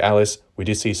don't worry, Alice, we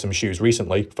did see some shoes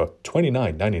recently for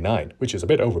 $29.99, which is a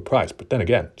bit overpriced. But then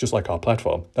again, just like our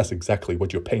platform, that's exactly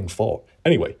what you're paying for.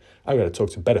 Anyway, I've got to talk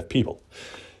to better people.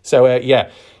 So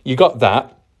yeah, you got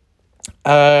that.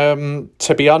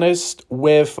 To be honest,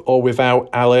 with or without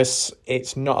Alice,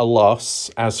 it's not a loss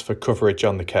as for coverage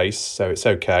on the case, so it's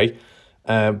okay.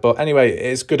 But anyway,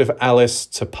 it's good of Alice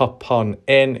to pop on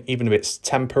in, even if it's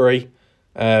temporary.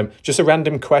 Just a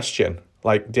random question,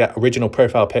 like the original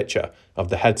profile picture of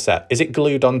the headset. Is it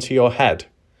glued onto your head?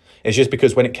 It's just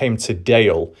because when it came to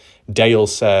Dale, Dale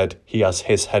said he has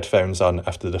his headphones on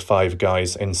after the Five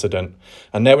Guys incident.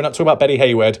 And no, we're not talking about Betty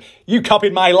Hayward. You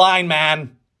copied my line,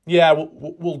 man. Yeah,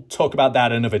 we'll talk about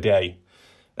that another day.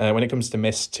 When it comes to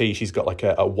Miss T, she's got like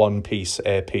a one-piece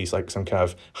earpiece, like some kind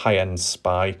of high-end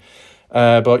spy.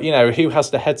 But, you know, who has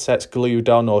the headsets glued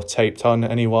on or taped on?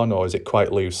 Anyone? Or is it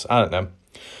quite loose? I don't know.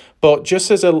 But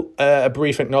just as a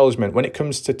brief acknowledgement, when it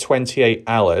comes to 28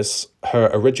 Alice,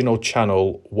 her original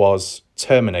channel was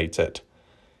terminated.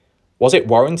 Was it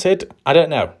warranted? I don't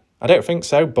know. I don't think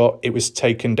so, but it was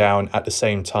taken down at the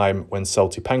same time when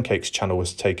Salty Pancake's channel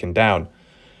was taken down.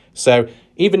 So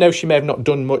even though she may have not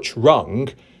done much wrong,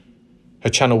 her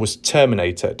channel was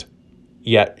terminated,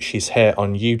 yet she's here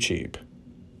on YouTube.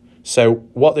 So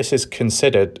what this is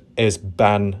considered is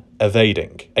ban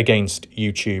evading against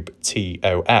YouTube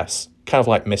TOS, kind of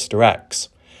like Mr. X.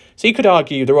 So you could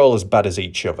argue they're all as bad as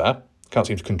each other, can't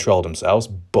seem to control themselves,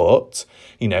 but,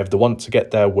 you know, if they want to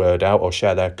get their word out or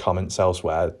share their comments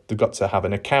elsewhere, they've got to have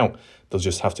an account. They'll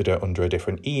just have to do it under a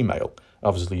different email.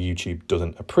 Obviously, YouTube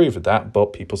doesn't approve of that,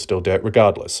 but people still do it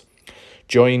regardless.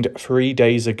 Joined 3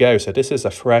 days ago, so this is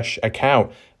a fresh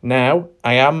account. Now,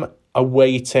 I am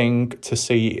awaiting to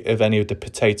see if any of the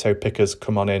potato pickers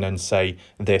come on in and say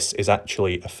this is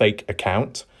actually a fake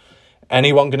account.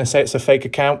 Anyone going to say it's a fake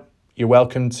account? You're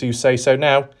welcome to say so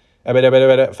now. Fake,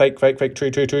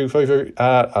 true.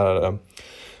 I don't know.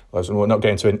 We're not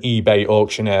going to an eBay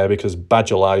auctioneer because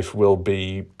Badger Life will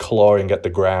be clawing at the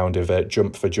ground if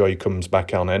Jump for Joy comes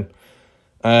back on in.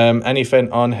 Anything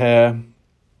on here?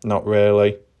 Not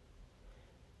really.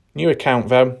 New account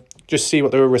though. Just see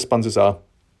what the responses are.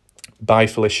 By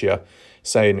Felicia,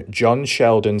 saying John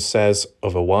Sheldon says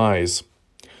otherwise.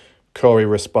 Corey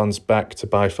responds back to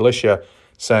By Felicia,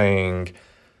 saying,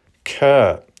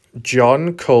 Kurt,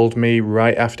 John called me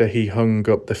right after he hung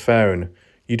up the phone.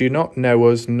 You do not know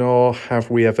us, nor have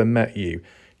we ever met you.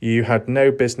 You had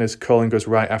no business calling us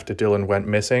right after Dylan went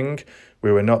missing.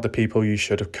 We were not the people you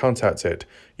should have contacted.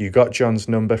 You got John's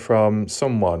number from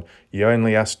someone. You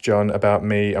only asked John about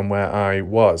me and where I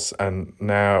was and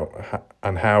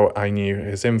how I knew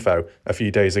his info a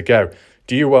few days ago.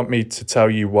 Do you want me to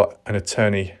tell you what an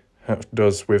attorney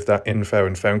does with that info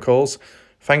and phone calls?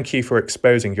 Thank you for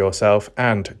exposing yourself,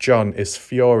 and John is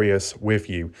furious with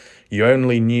you. You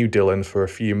only knew Dylan for a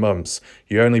few months.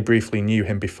 You only briefly knew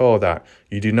him before that.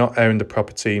 You do not own the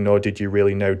property, nor did you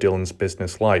really know Dylan's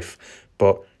business life.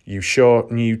 But You sure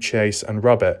knew Chase and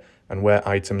Robert and where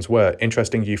items were.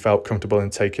 Interesting you felt comfortable in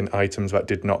taking items that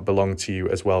did not belong to you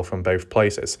as well from both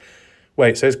places.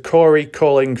 Wait, so is Corey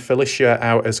calling Felicia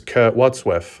out as Kurt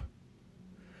Wadsworth?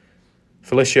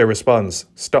 Felicia responds,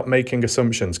 stop making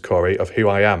assumptions, Corey, of who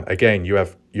I am. Again, you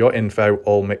have your info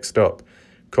all mixed up.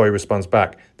 Corey responds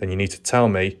back, then you need to tell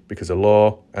me because the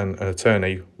law and an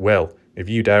attorney will. If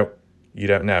you don't, you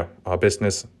don't know. Our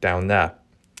business down there.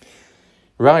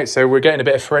 Right, so we're getting a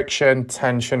bit of friction,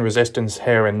 tension, resistance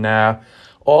here and there.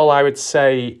 All I would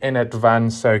say in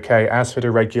advance, okay, as for the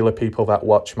regular people that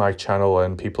watch my channel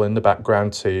and people in the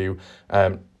background too,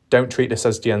 don't treat this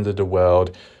as the end of the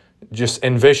world. Just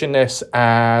envision this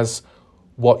as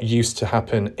what used to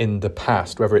happen in the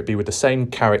past, whether it be with the same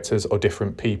characters or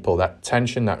different people. That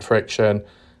tension, that friction,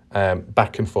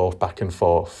 back and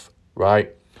forth,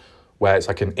 right? Where it's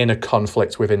like an inner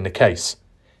conflict within the case.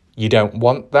 You don't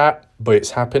want that, but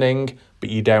it's happening, but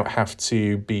you don't have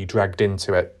to be dragged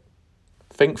into it.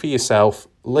 Think for yourself,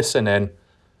 listen in,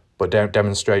 but don't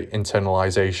demonstrate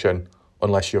internalization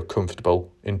unless you're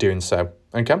comfortable in doing so,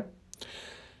 okay?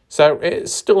 So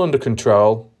it's still under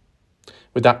control.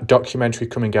 With that documentary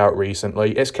coming out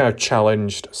recently, it's kind of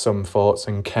challenged some thoughts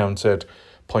and countered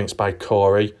points by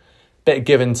Corey. Bit of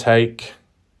give and take,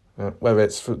 whether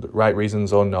it's for the right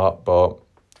reasons or not, but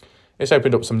it's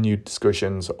opened up some new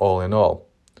discussions all in all.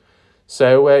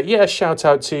 So yeah, shout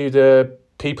out to the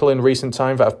people in recent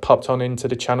time that have popped on into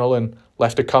the channel and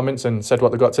left the comments and said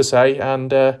what they got to say,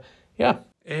 and yeah.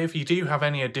 If you do have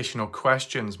any additional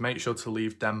questions, make sure to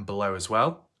leave them below as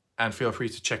well. And feel free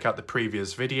to check out the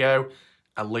previous video.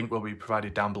 A link will be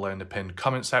provided down below in the pinned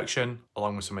comment section,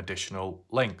 along with some additional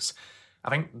links. I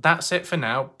think that's it for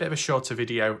now. Bit of a shorter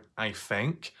video, I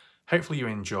think. Hopefully you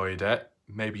enjoyed it.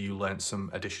 Maybe you learned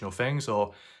some additional things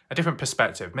or a different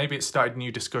perspective. Maybe it started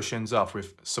new discussions off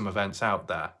with some events out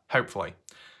there, hopefully.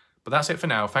 But that's it for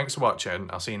now. Thanks for watching.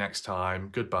 I'll see you next time.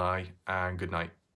 Goodbye and good night.